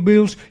hospital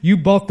bills. You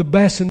bought the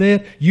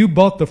bassinet. You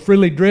bought the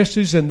frilly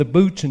dresses and the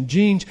boots and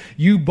jeans.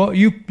 You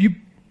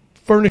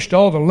furnished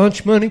all the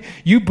lunch money.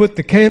 You put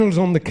the candles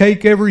on the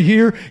cake every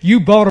year. You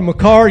bought them a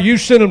car. You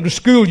sent them to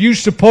school. You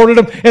supported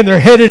them, and they're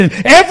headed in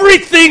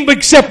everything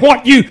except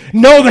what you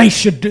know they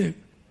should do.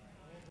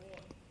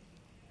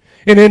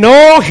 And in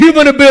all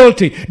human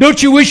ability,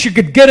 don't you wish you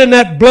could get in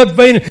that blood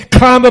vein and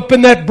climb up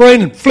in that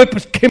brain and flip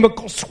a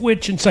chemical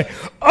switch and say,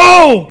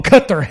 oh,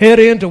 cut their head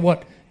into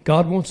what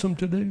God wants them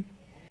to do?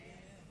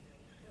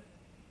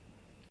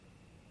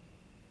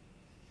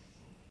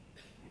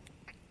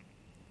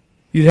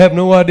 You'd have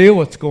no idea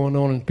what's going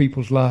on in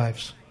people's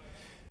lives.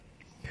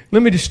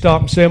 Let me just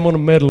stop and say I'm going to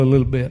meddle a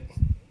little bit,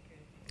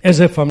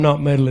 as if I'm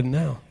not meddling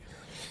now.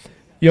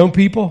 Young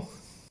people,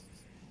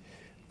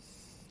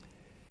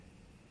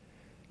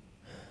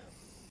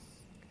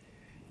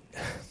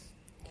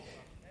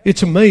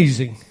 it's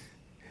amazing.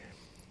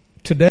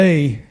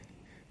 Today,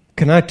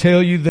 can I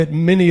tell you that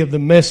many of the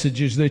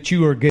messages that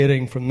you are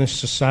getting from this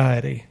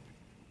society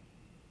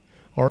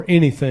are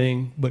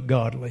anything but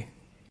godly?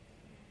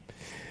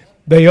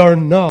 They are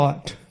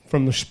not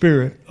from the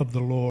Spirit of the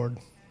Lord.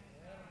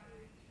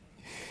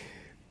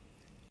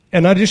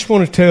 And I just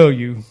want to tell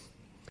you,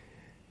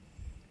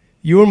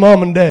 your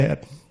mom and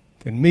dad,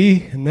 and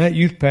me and that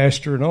youth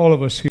pastor and all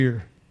of us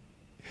here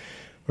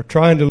are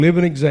trying to live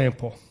an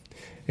example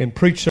and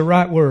preach the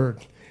right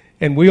word.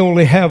 And we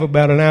only have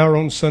about an hour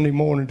on Sunday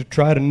morning to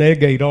try to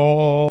negate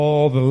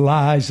all the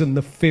lies and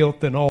the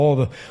filth and all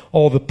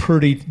the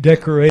pretty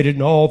decorated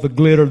and all the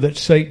glitter that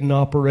Satan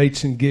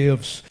operates and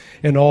gives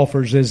and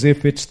offers as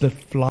if it's the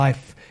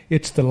life.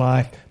 It's the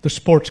life. The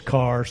sports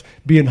cars,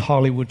 being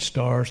Hollywood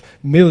stars,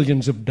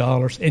 millions of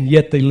dollars, and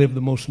yet they live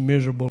the most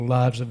miserable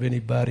lives of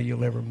anybody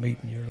you'll ever meet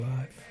in your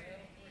life.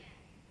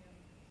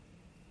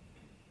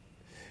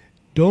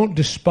 Don't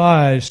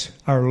despise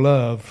our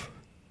love.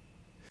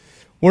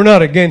 We're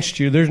not against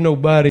you. There's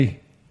nobody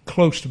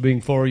close to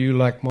being for you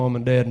like mom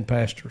and dad and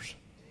pastors.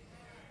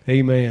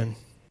 Amen.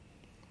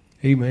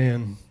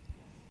 Amen.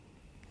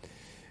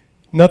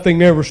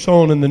 Nothing ever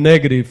sown in the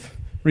negative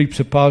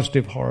reaps a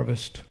positive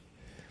harvest.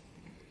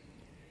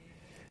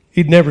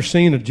 He'd never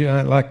seen a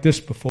giant like this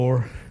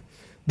before.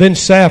 Then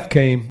Saph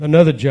came,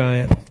 another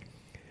giant.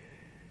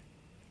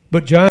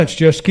 But giants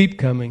just keep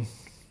coming.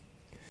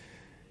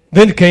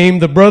 Then came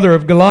the brother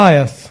of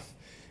Goliath.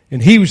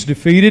 And he was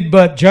defeated,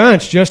 but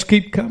giants just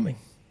keep coming.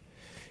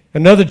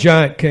 Another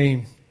giant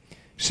came.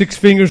 6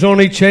 fingers on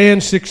each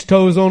hand, 6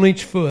 toes on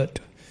each foot.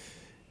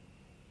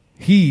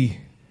 He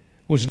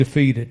was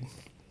defeated.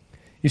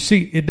 You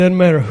see, it doesn't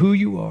matter who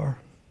you are.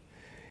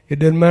 It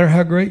doesn't matter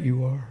how great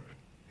you are.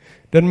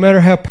 It doesn't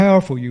matter how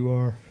powerful you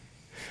are.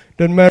 It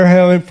doesn't matter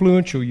how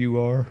influential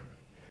you are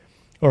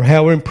or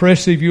how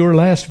impressive your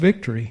last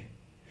victory.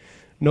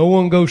 No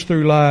one goes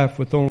through life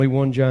with only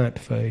one giant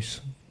to face.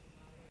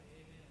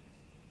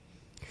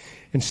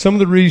 And some of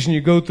the reason you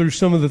go through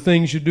some of the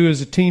things you do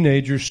as a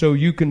teenager so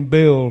you can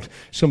build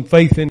some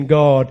faith in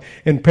God.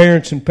 And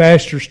parents and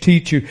pastors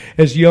teach you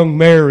as young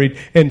married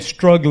and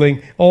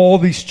struggling. All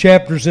these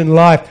chapters in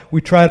life,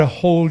 we try to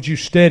hold you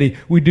steady.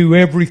 We do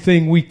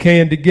everything we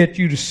can to get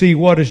you to see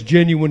what is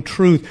genuine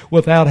truth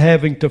without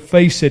having to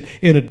face it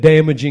in a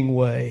damaging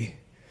way.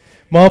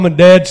 Mom and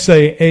Dad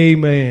say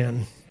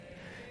amen.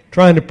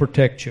 Trying to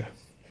protect you.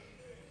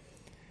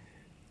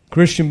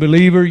 Christian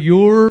believer,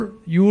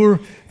 your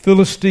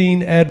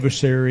Philistine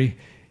adversary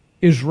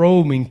is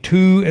roaming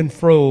to and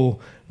fro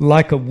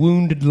like a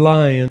wounded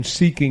lion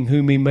seeking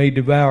whom he may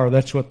devour.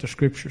 That's what the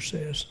Scripture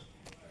says.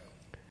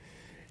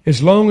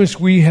 As long as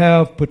we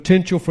have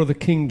potential for the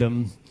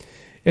kingdom,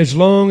 as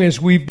long as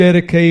we've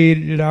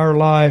dedicated our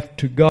life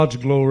to God's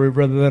glory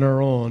rather than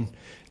our own,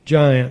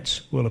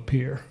 giants will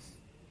appear.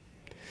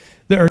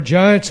 There are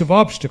giants of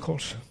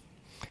obstacles.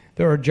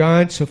 There are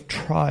giants of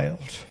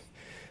trials.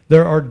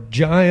 There are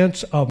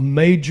giants of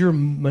major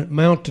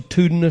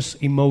multitudinous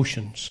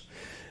emotions.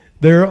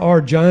 There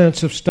are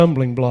giants of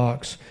stumbling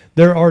blocks.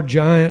 There are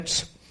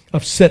giants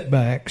of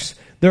setbacks.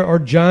 There are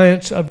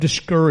giants of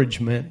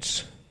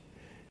discouragements.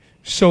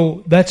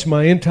 So that's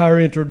my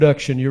entire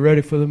introduction. You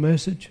ready for the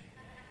message?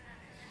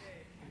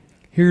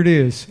 Here it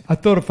is. I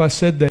thought if I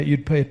said that,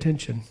 you'd pay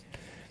attention.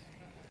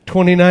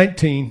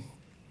 2019.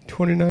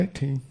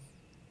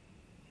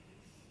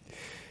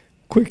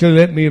 Quickly,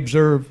 let me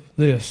observe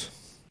this.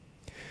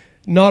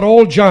 Not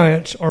all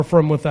giants are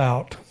from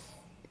without.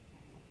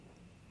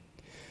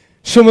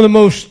 Some of the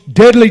most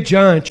deadly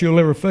giants you'll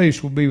ever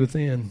face will be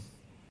within.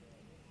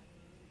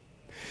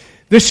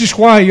 This is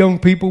why, young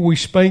people, we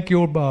spank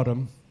your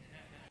bottom.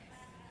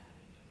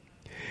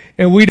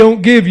 And we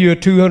don't give you a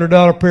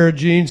 $200 pair of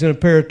jeans and a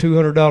pair of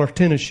 $200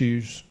 tennis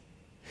shoes.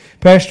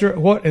 Pastor,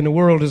 what in the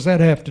world does that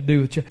have to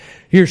do with you?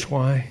 Here's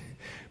why.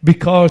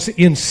 Because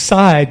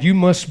inside you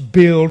must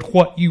build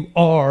what you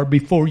are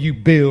before you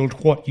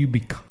build what you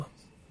become.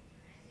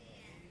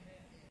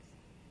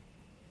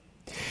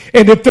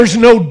 And if there's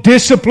no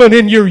discipline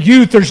in your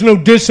youth, there's no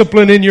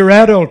discipline in your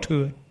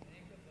adulthood.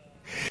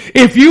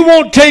 If you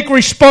won't take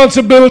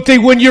responsibility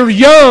when you're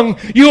young,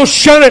 you'll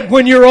shun it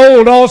when you're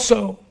old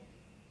also.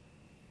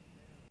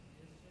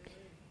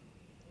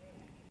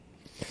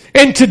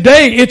 And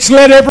today, it's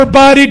let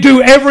everybody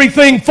do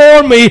everything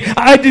for me.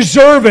 I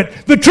deserve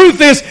it. The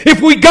truth is,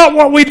 if we got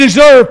what we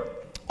deserve,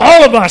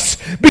 all of us,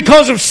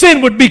 because of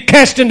sin, would be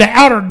cast into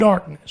outer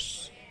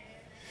darkness.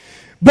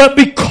 But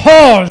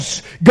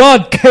because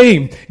God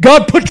came,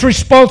 God puts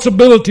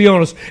responsibility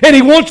on us, and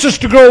He wants us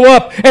to grow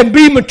up and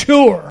be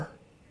mature.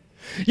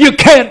 You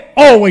can't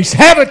always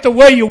have it the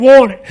way you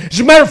want it.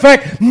 As a matter of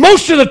fact,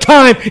 most of the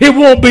time, it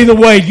won't be the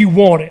way you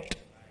want it.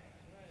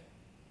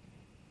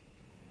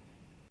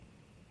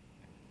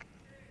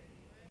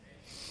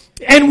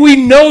 And we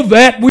know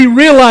that, we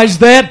realize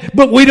that,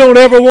 but we don't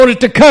ever want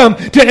it to come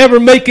to ever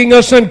making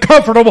us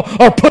uncomfortable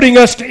or putting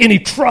us to any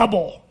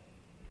trouble.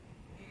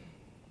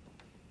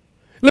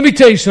 Let me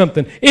tell you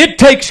something. It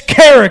takes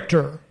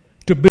character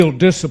to build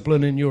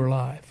discipline in your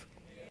life.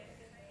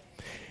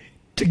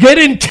 To get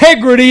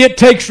integrity, it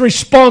takes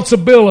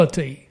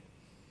responsibility.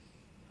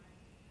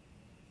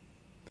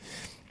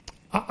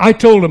 I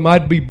told him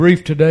I'd be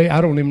brief today. I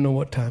don't even know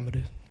what time it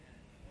is.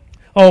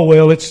 Oh,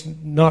 well, it's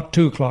not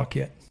 2 o'clock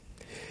yet.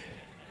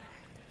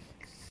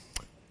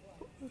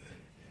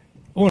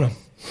 When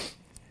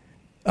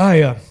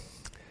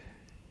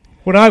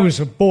I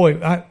was a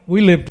boy, we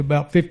lived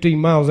about 15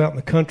 miles out in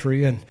the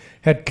country and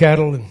had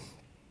cattle, and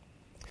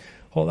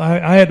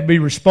I had to be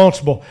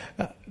responsible.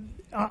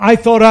 I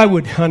thought I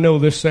would, I know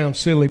this sounds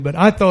silly, but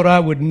I thought I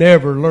would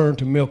never learn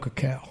to milk a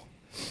cow.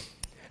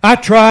 I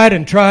tried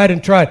and tried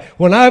and tried.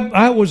 When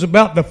I was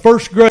about the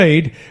first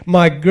grade,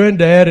 my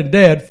granddad and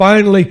dad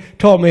finally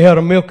taught me how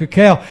to milk a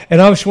cow.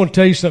 And I just want to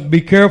tell you something.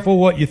 Be careful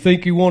what you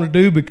think you want to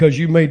do, because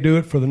you may do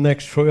it for the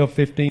next 12,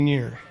 15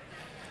 years.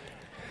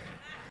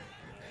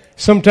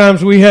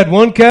 Sometimes we had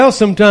 1 cow,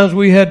 sometimes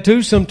we had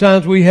 2,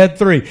 sometimes we had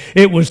 3.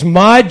 It was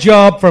my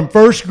job from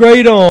first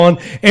grade on,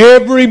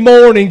 every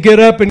morning get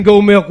up and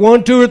go milk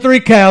 1, 2, or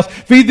 3 cows,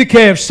 feed the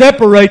calves,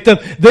 separate them,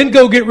 then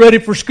go get ready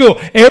for school.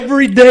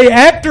 Every day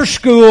after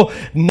school,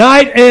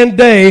 night and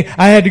day,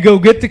 I had to go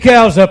get the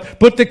cows up,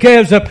 put the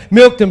calves up,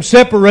 milk them,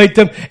 separate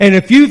them, and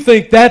if you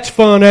think that's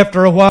fun,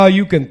 after a while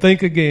you can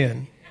think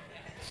again.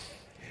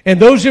 And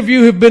those of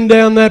you who have been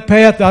down that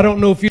path, I don't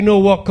know if you know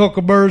what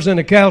kookaburras and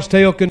a cow's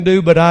tail can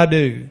do, but I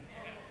do.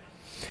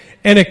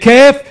 And a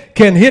calf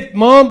can hit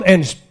mom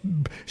and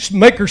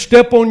make her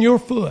step on your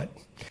foot.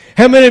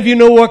 How many of you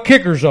know what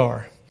kickers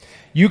are?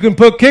 You can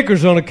put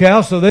kickers on a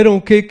cow so they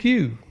don't kick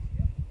you.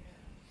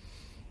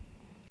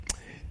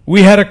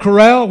 We had a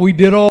corral. We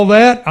did all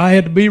that. I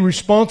had to be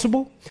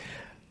responsible.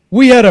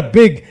 We had a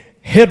big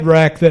head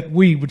rack that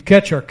we would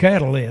catch our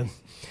cattle in.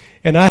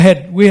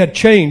 And we had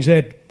chains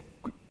that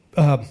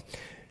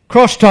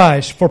cross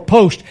ties for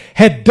post,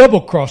 had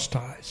double cross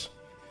ties,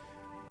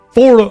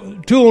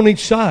 2 on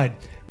each side,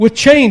 with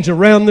chains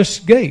around this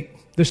gate,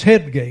 this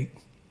head gate.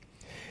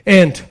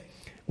 And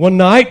one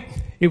night,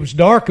 it was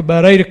dark,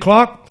 about 8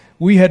 o'clock,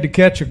 we had to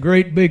catch a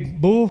great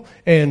big bull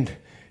and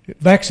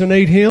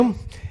vaccinate him,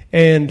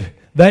 and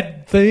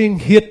that thing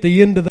hit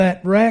the end of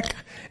that rack,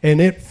 and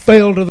it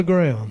fell to the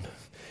ground.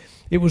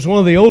 It was one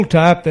of the old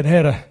type that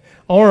had a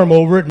arm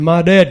over it, and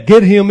my dad,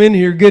 get him in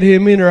here.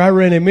 I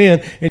ran him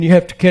in, and you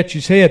have to catch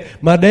his head.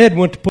 My dad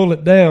went to pull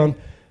it down.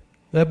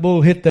 That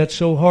bull hit that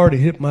so hard, it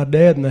hit my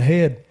dad in the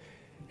head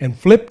and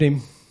flipped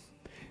him,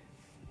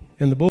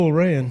 and the bull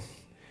ran.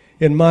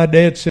 And my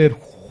dad said,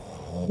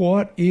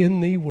 what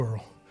in the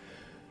world?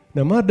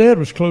 Now, my dad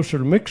was closer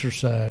to mixer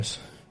size.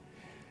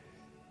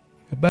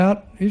 It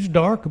was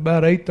dark,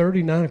 about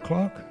 8:30, 9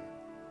 o'clock.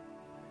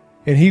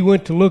 And he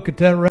went to look at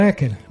that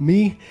rack, and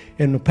me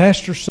and the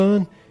pastor's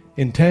son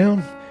in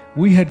town,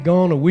 we had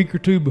gone a week or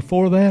two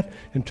before that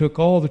and took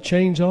all the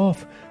chains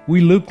off.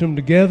 We looped them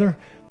together,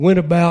 went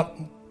about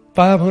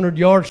 500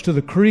 yards to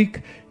the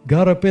creek,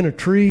 got up in a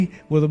tree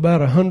with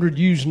about 100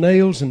 used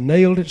nails and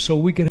nailed it so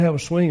we could have a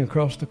swing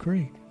across the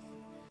creek.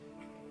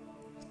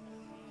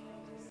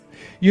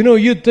 You know,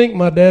 you'd think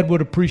my dad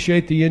would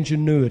appreciate the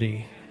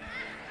ingenuity.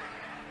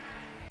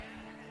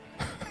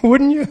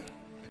 Wouldn't you?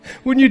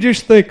 Wouldn't you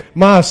just think,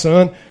 my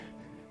son,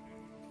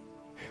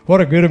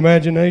 what a good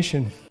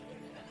imagination.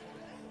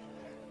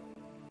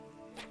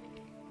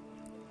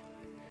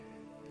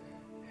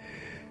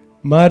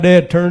 My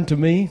dad turned to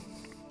me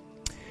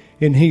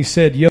and he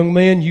said, young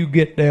man, you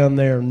get down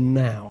there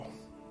now.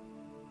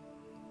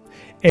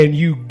 And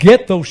you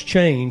get those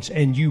chains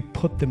and you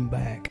put them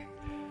back.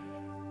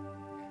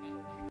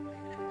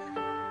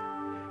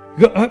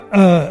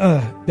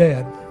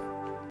 Dad,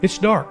 it's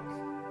dark.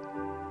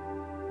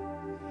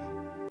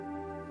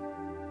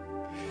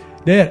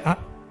 Dad,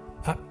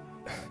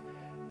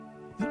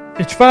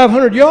 it's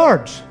 500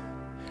 yards.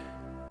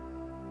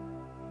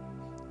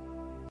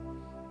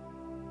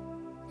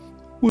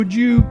 Would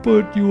you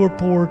put your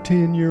poor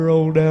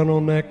 10-year-old down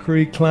on that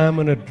creek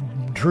climbing a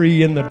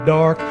tree in the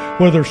dark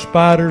where there's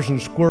spiders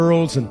and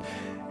squirrels and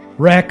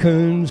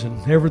raccoons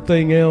and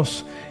everything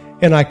else?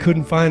 And I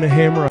couldn't find a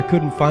hammer. I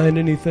couldn't find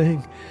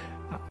anything.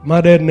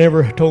 My dad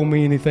never told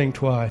me anything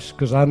twice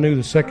because I knew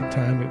the second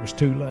time it was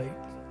too late.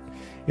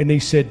 And he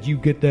said, you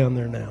get down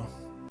there now.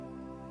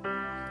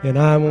 And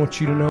I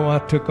want you to know I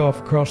took off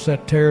across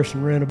that terrace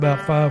and ran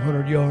about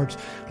 500 yards,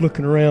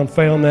 looking around,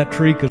 found that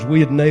tree because we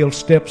had nailed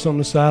steps on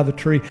the side of the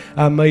tree.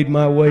 I made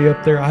my way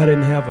up there. I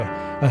didn't have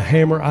a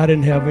hammer. I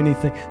didn't have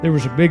anything. There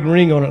was a big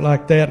ring on it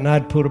like that, and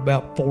I'd put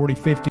about 40,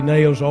 50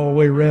 nails all the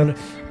way around it.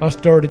 I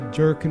started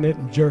jerking it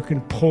and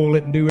jerking, pull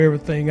it, and do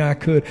everything I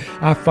could.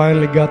 I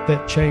finally got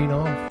that chain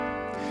off.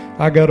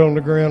 I got on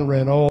the ground,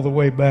 ran all the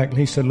way back, and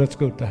he said, let's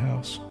go to the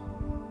house.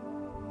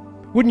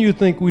 Wouldn't you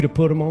think we'd have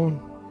put them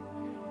on?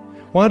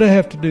 Why'd I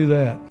have to do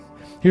that?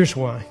 Here's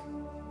why.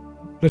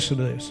 Listen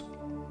to this.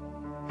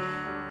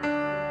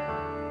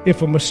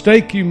 If a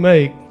mistake you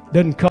make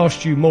doesn't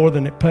cost you more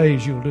than it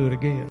pays, you'll do it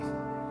again.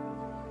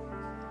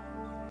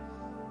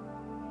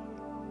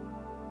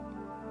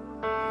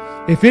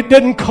 If it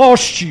doesn't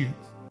cost you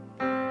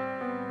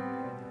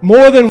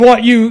more than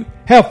what you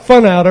have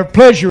fun out of,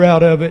 pleasure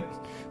out of it,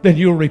 then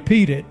you'll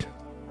repeat it.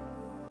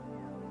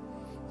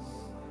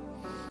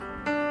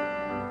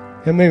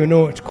 And maybe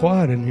know it's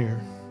quiet in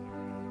here.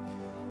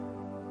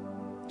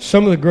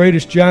 Some of the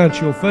greatest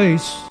giants you'll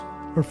face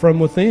are from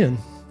within.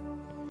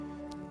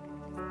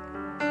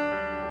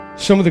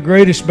 Some of the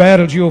greatest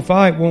battles you'll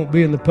fight won't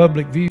be in the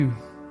public view,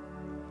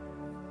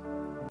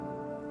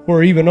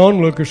 where even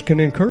onlookers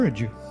can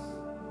encourage you.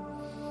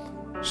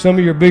 Some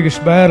of your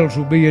biggest battles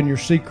will be in your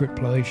secret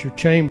place, your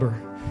chamber,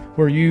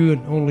 where you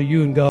and only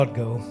you and God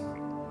go.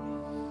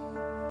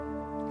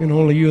 And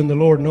only you and the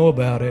Lord know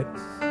about it.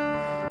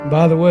 And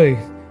by the way,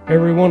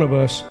 every one of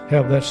us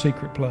have that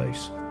secret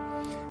place.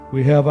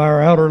 We have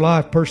our outer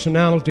life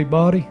personality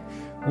body.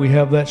 We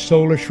have that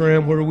soulish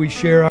realm where we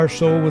share our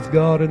soul with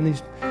God.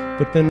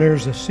 But then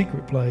there's a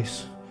secret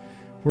place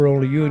where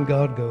only you and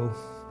God go.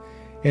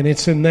 And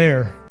it's in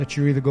there that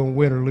you're either going to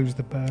win or lose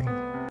the battle.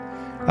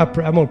 I'm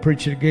going to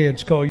preach it again.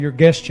 It's called your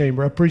guest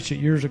chamber. I preached it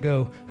years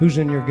ago. Who's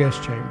in your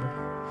guest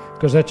chamber?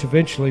 Because that's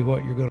eventually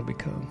what you're going to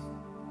become.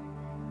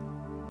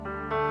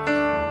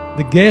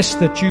 The guests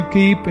that you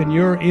keep in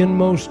your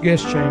inmost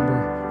guest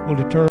chamber will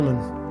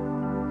determine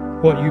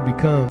what you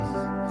become.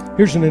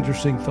 Here's an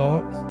interesting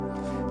thought.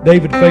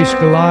 David faced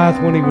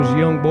Goliath when he was a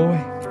young boy,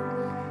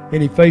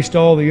 and he faced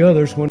all the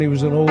others when he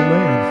was an old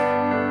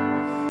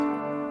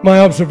man. My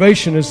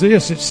observation is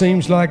this: it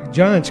seems like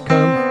giants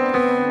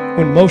come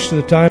when most of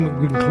the time it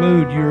would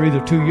conclude you're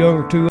either too young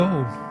or too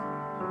old.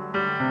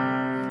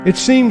 It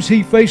seems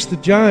he faced the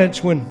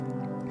giants when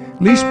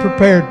least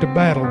prepared to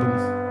battle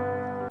them.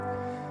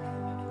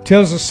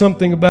 Tells us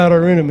something about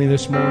our enemy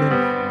this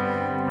morning.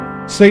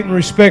 Satan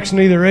respects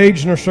neither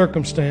age nor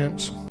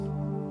circumstance.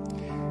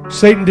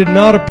 Satan did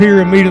not appear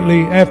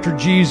immediately after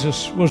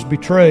Jesus was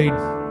betrayed,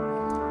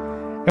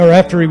 or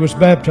after he was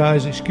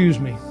baptized,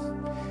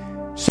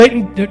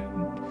 Satan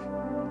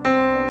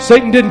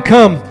didn't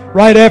come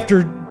right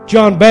after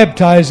John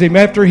baptized him.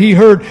 After he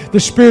heard the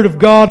Spirit of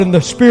God and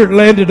the Spirit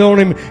landed on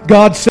him,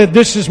 God said,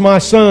 this is my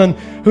Son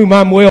whom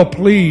I'm well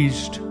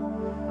pleased.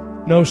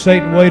 No,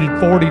 Satan waited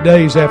 40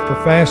 days after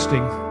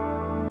fasting.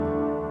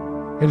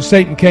 And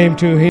Satan came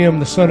to him,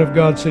 the Son of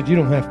God, said, you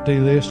don't have to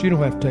do this. You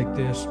don't have to take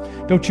this.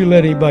 Don't you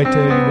let anybody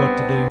tell you what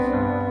to do.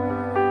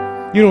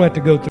 You don't have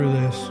to go through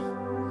this.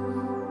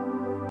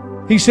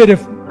 He said,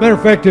 matter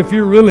of fact, if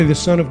you're really the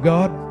Son of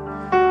God,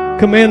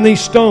 command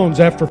these stones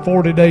after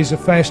 40 days of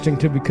fasting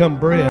to become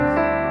bread.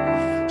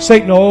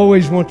 Satan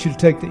always wants you to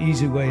take the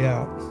easy way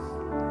out.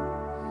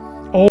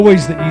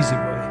 Always the easy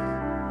way.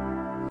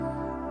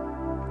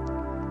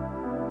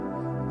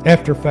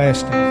 after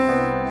fasting.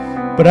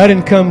 But I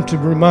didn't come to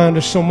remind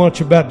us so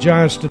much about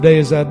giants today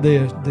as I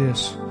did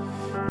this.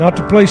 Not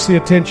to place the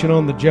attention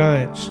on the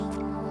giants.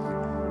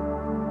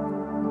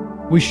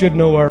 We should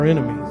know our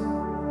enemy.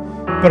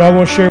 But I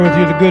want to share with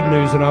you the good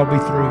news and I'll be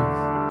through.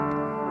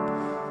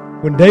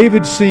 When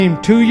David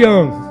seemed too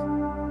young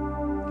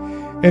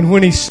and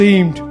when he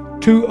seemed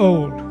too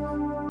old,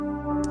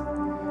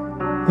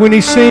 when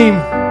he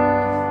seemed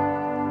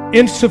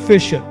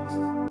insufficient,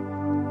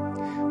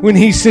 when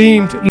he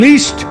seemed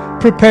least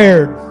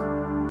prepared,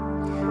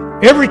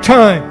 every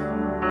time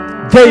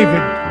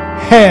David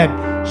had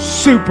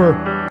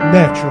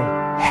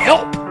supernatural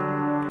help.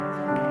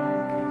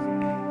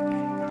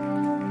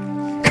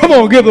 Come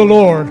on, give the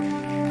Lord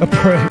a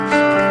praise.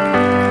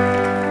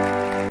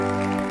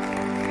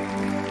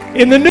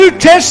 In the New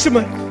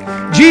Testament,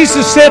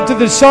 Jesus said to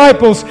the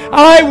disciples,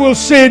 I will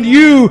send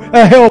you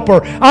a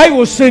helper. I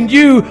will send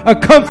you a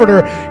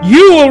comforter.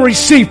 You will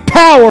receive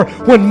power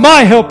when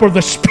my helper,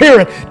 the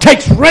Spirit,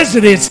 takes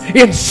residence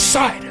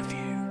inside of you.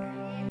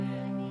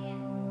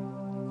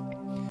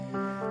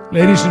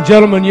 Ladies and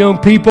gentlemen, young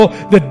people,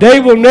 the day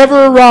will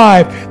never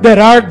arrive that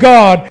our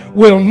God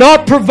will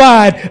not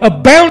provide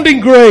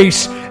abounding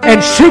grace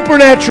and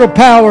supernatural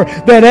power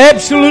that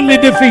absolutely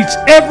defeats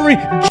every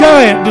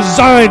giant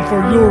designed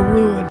for your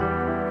ruin.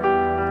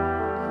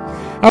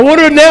 I want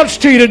to announce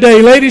to you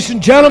today, ladies and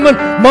gentlemen,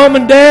 mom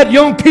and dad,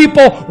 young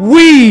people,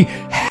 we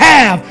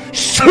have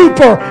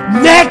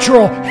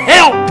supernatural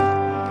help.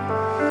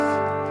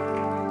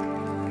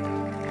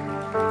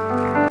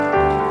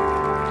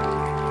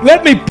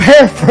 Let me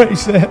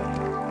paraphrase that.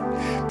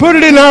 Put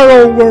it in our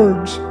own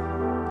words.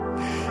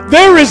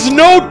 There is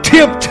no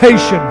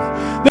temptation.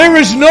 There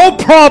is no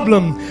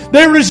problem.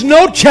 There is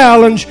no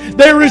challenge.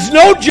 There is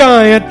no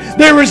giant.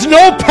 There is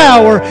no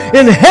power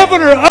in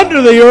heaven or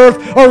under the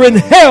earth or in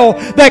hell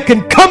that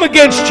can come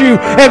against you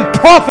and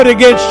profit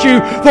against you.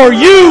 For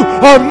you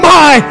are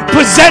my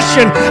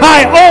possession.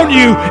 I own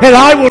you and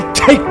I will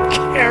take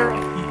care of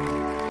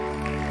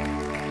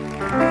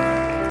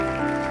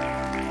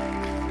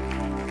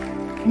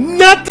you.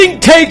 Nothing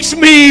takes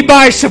me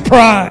by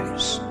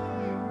surprise.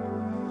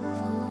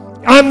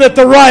 I'm at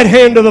the right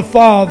hand of the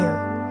Father.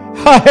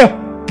 I have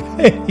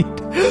paid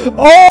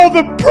all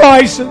the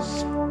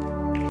prices.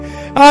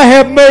 I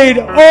have made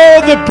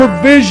all the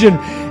provision.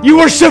 You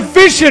are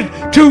sufficient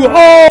to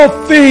all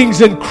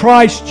things in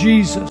Christ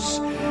Jesus.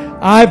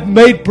 I've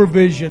made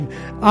provision.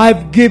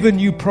 I've given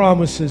you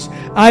promises.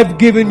 I've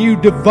given you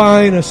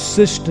divine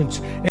assistance.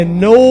 And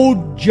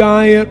no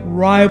giant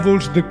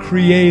rivals the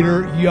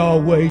Creator,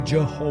 Yahweh,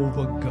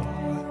 Jehovah God.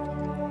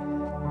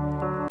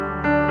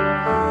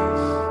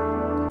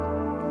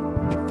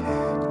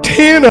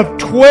 10 of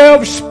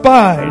 12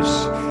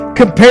 spies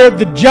compared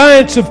the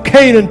giants of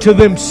Canaan to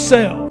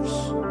themselves.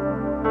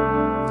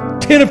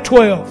 10 of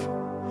 12.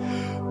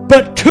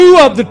 But 2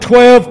 of the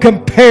 12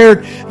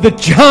 compared the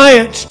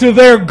giants to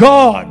their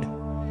God.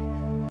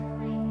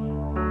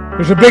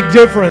 There's a big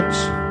difference.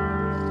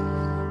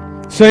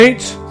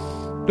 Saints,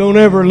 don't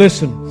ever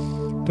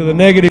listen to the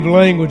negative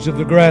language of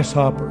the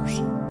grasshoppers.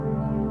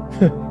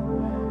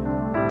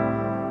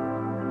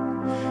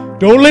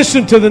 Don't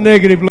listen to the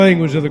negative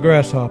language of the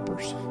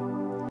grasshoppers.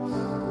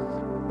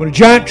 When a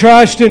giant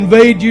tries to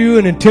invade you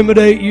and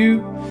intimidate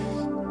you,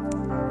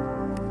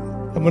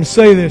 I'm going to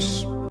say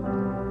this.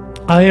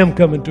 I am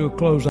coming to a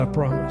close, I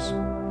promise.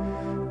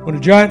 When a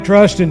giant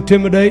tries to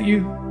intimidate you,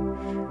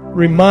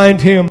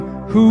 remind him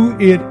who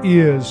it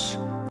is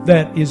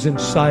that is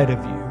inside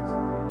of you.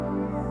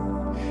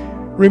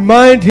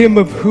 Remind him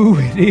of who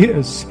it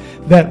is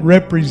that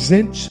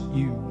represents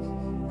you.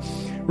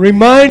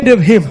 Remind of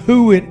him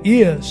who it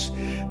is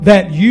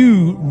that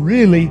you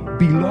really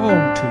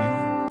belong to.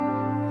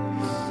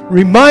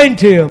 Remind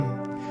him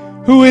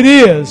who it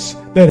is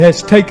that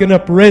has taken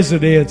up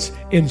residence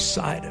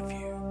inside of you.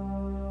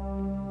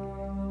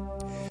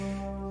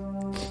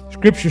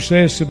 Scripture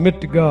says, submit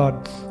to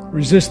God,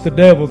 resist the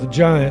devil, the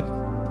giant,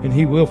 and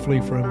he will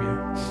flee from you.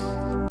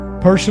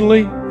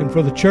 Personally, and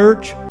for the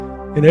church,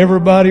 and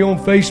everybody on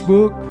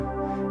Facebook,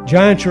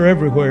 giants are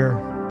everywhere.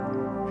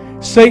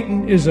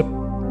 Satan is a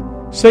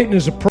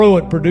pro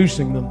at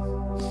producing them.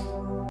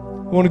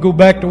 I want to go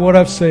back to what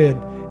I've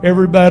said.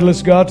 Every battle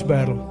is God's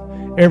battle.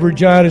 Every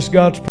giant is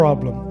God's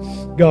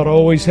problem. God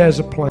always has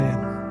a plan.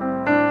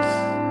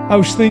 I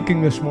was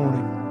thinking this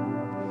morning,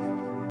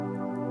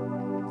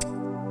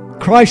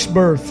 Christ's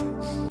birth,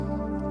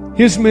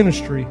 His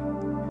ministry,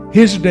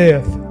 His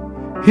death,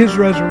 His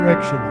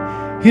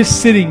resurrection, His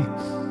sitting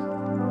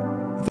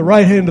at the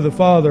right hand of the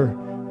Father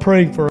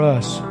praying for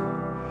us.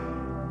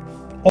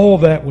 All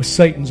that was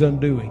Satan's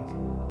undoing.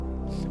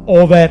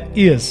 All that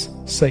is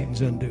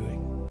Satan's undoing.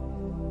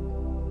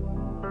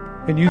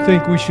 And you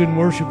think we shouldn't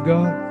worship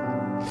God?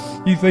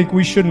 You think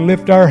we shouldn't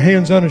lift our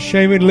hands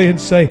unashamedly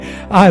and say,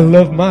 I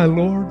love my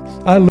Lord.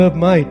 I love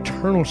my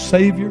eternal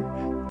Savior.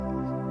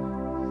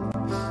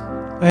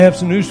 I have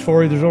some news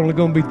for you. There's only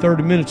going to be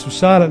 30 minutes of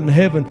silence in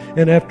heaven.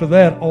 And after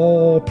that,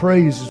 all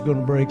praise is going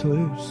to break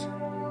loose.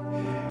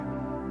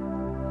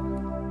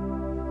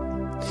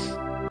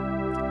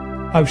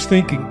 I was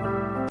thinking,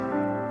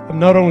 I'm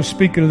not only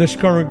speaking to this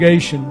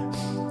congregation,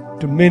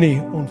 to many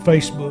on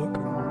Facebook.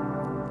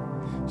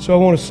 So I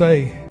want to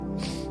say,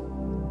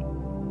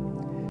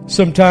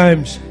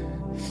 sometimes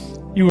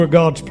you are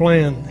God's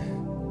plan.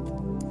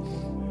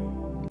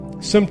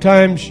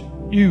 Sometimes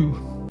you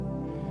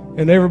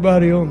and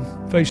everybody on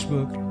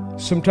Facebook,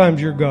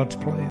 sometimes you're God's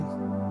plan.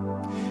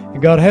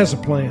 And God has a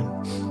plan.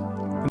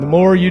 And the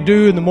more you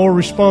do and the more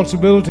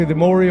responsibility, the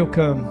more He'll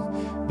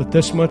come. But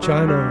this much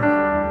I know.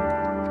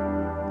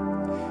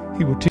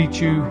 He will teach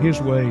you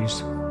His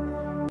ways.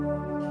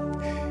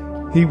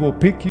 He will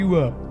pick you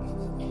up.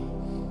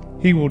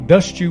 He will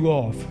dust you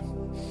off.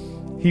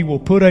 He will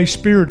put a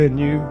spirit in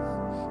you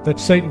that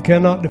Satan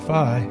cannot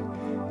defy.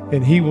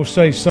 And He will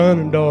say, son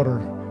and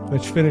daughter,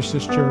 let's finish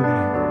this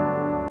journey.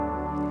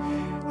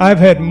 I've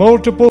had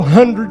multiple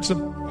hundreds,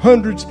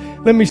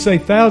 let me say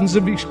thousands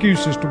of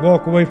excuses to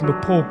walk away from the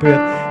pulpit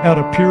out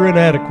of pure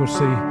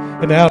inadequacy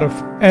and out of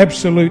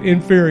absolute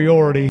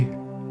inferiority,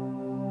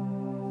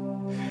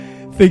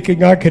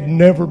 thinking I could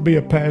never be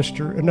a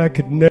pastor and I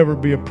could never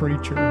be a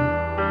preacher.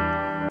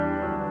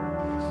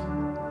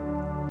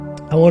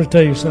 I want to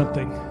tell you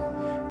something.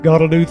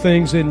 God will do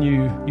things in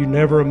you you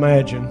never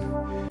imagined,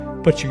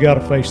 but you got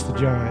to face the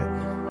giant.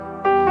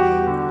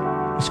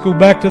 Let's go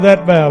back to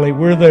that valley.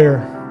 We're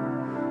there.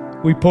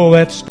 We pull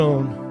that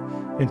stone.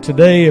 And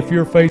today, if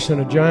you're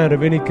facing a giant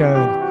of any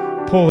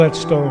kind, pull that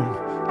stone,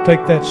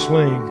 take that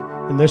sling,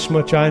 and this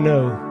much I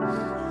know,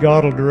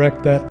 God will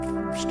direct that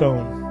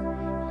stone,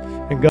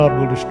 and God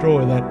will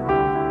destroy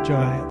that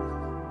giant.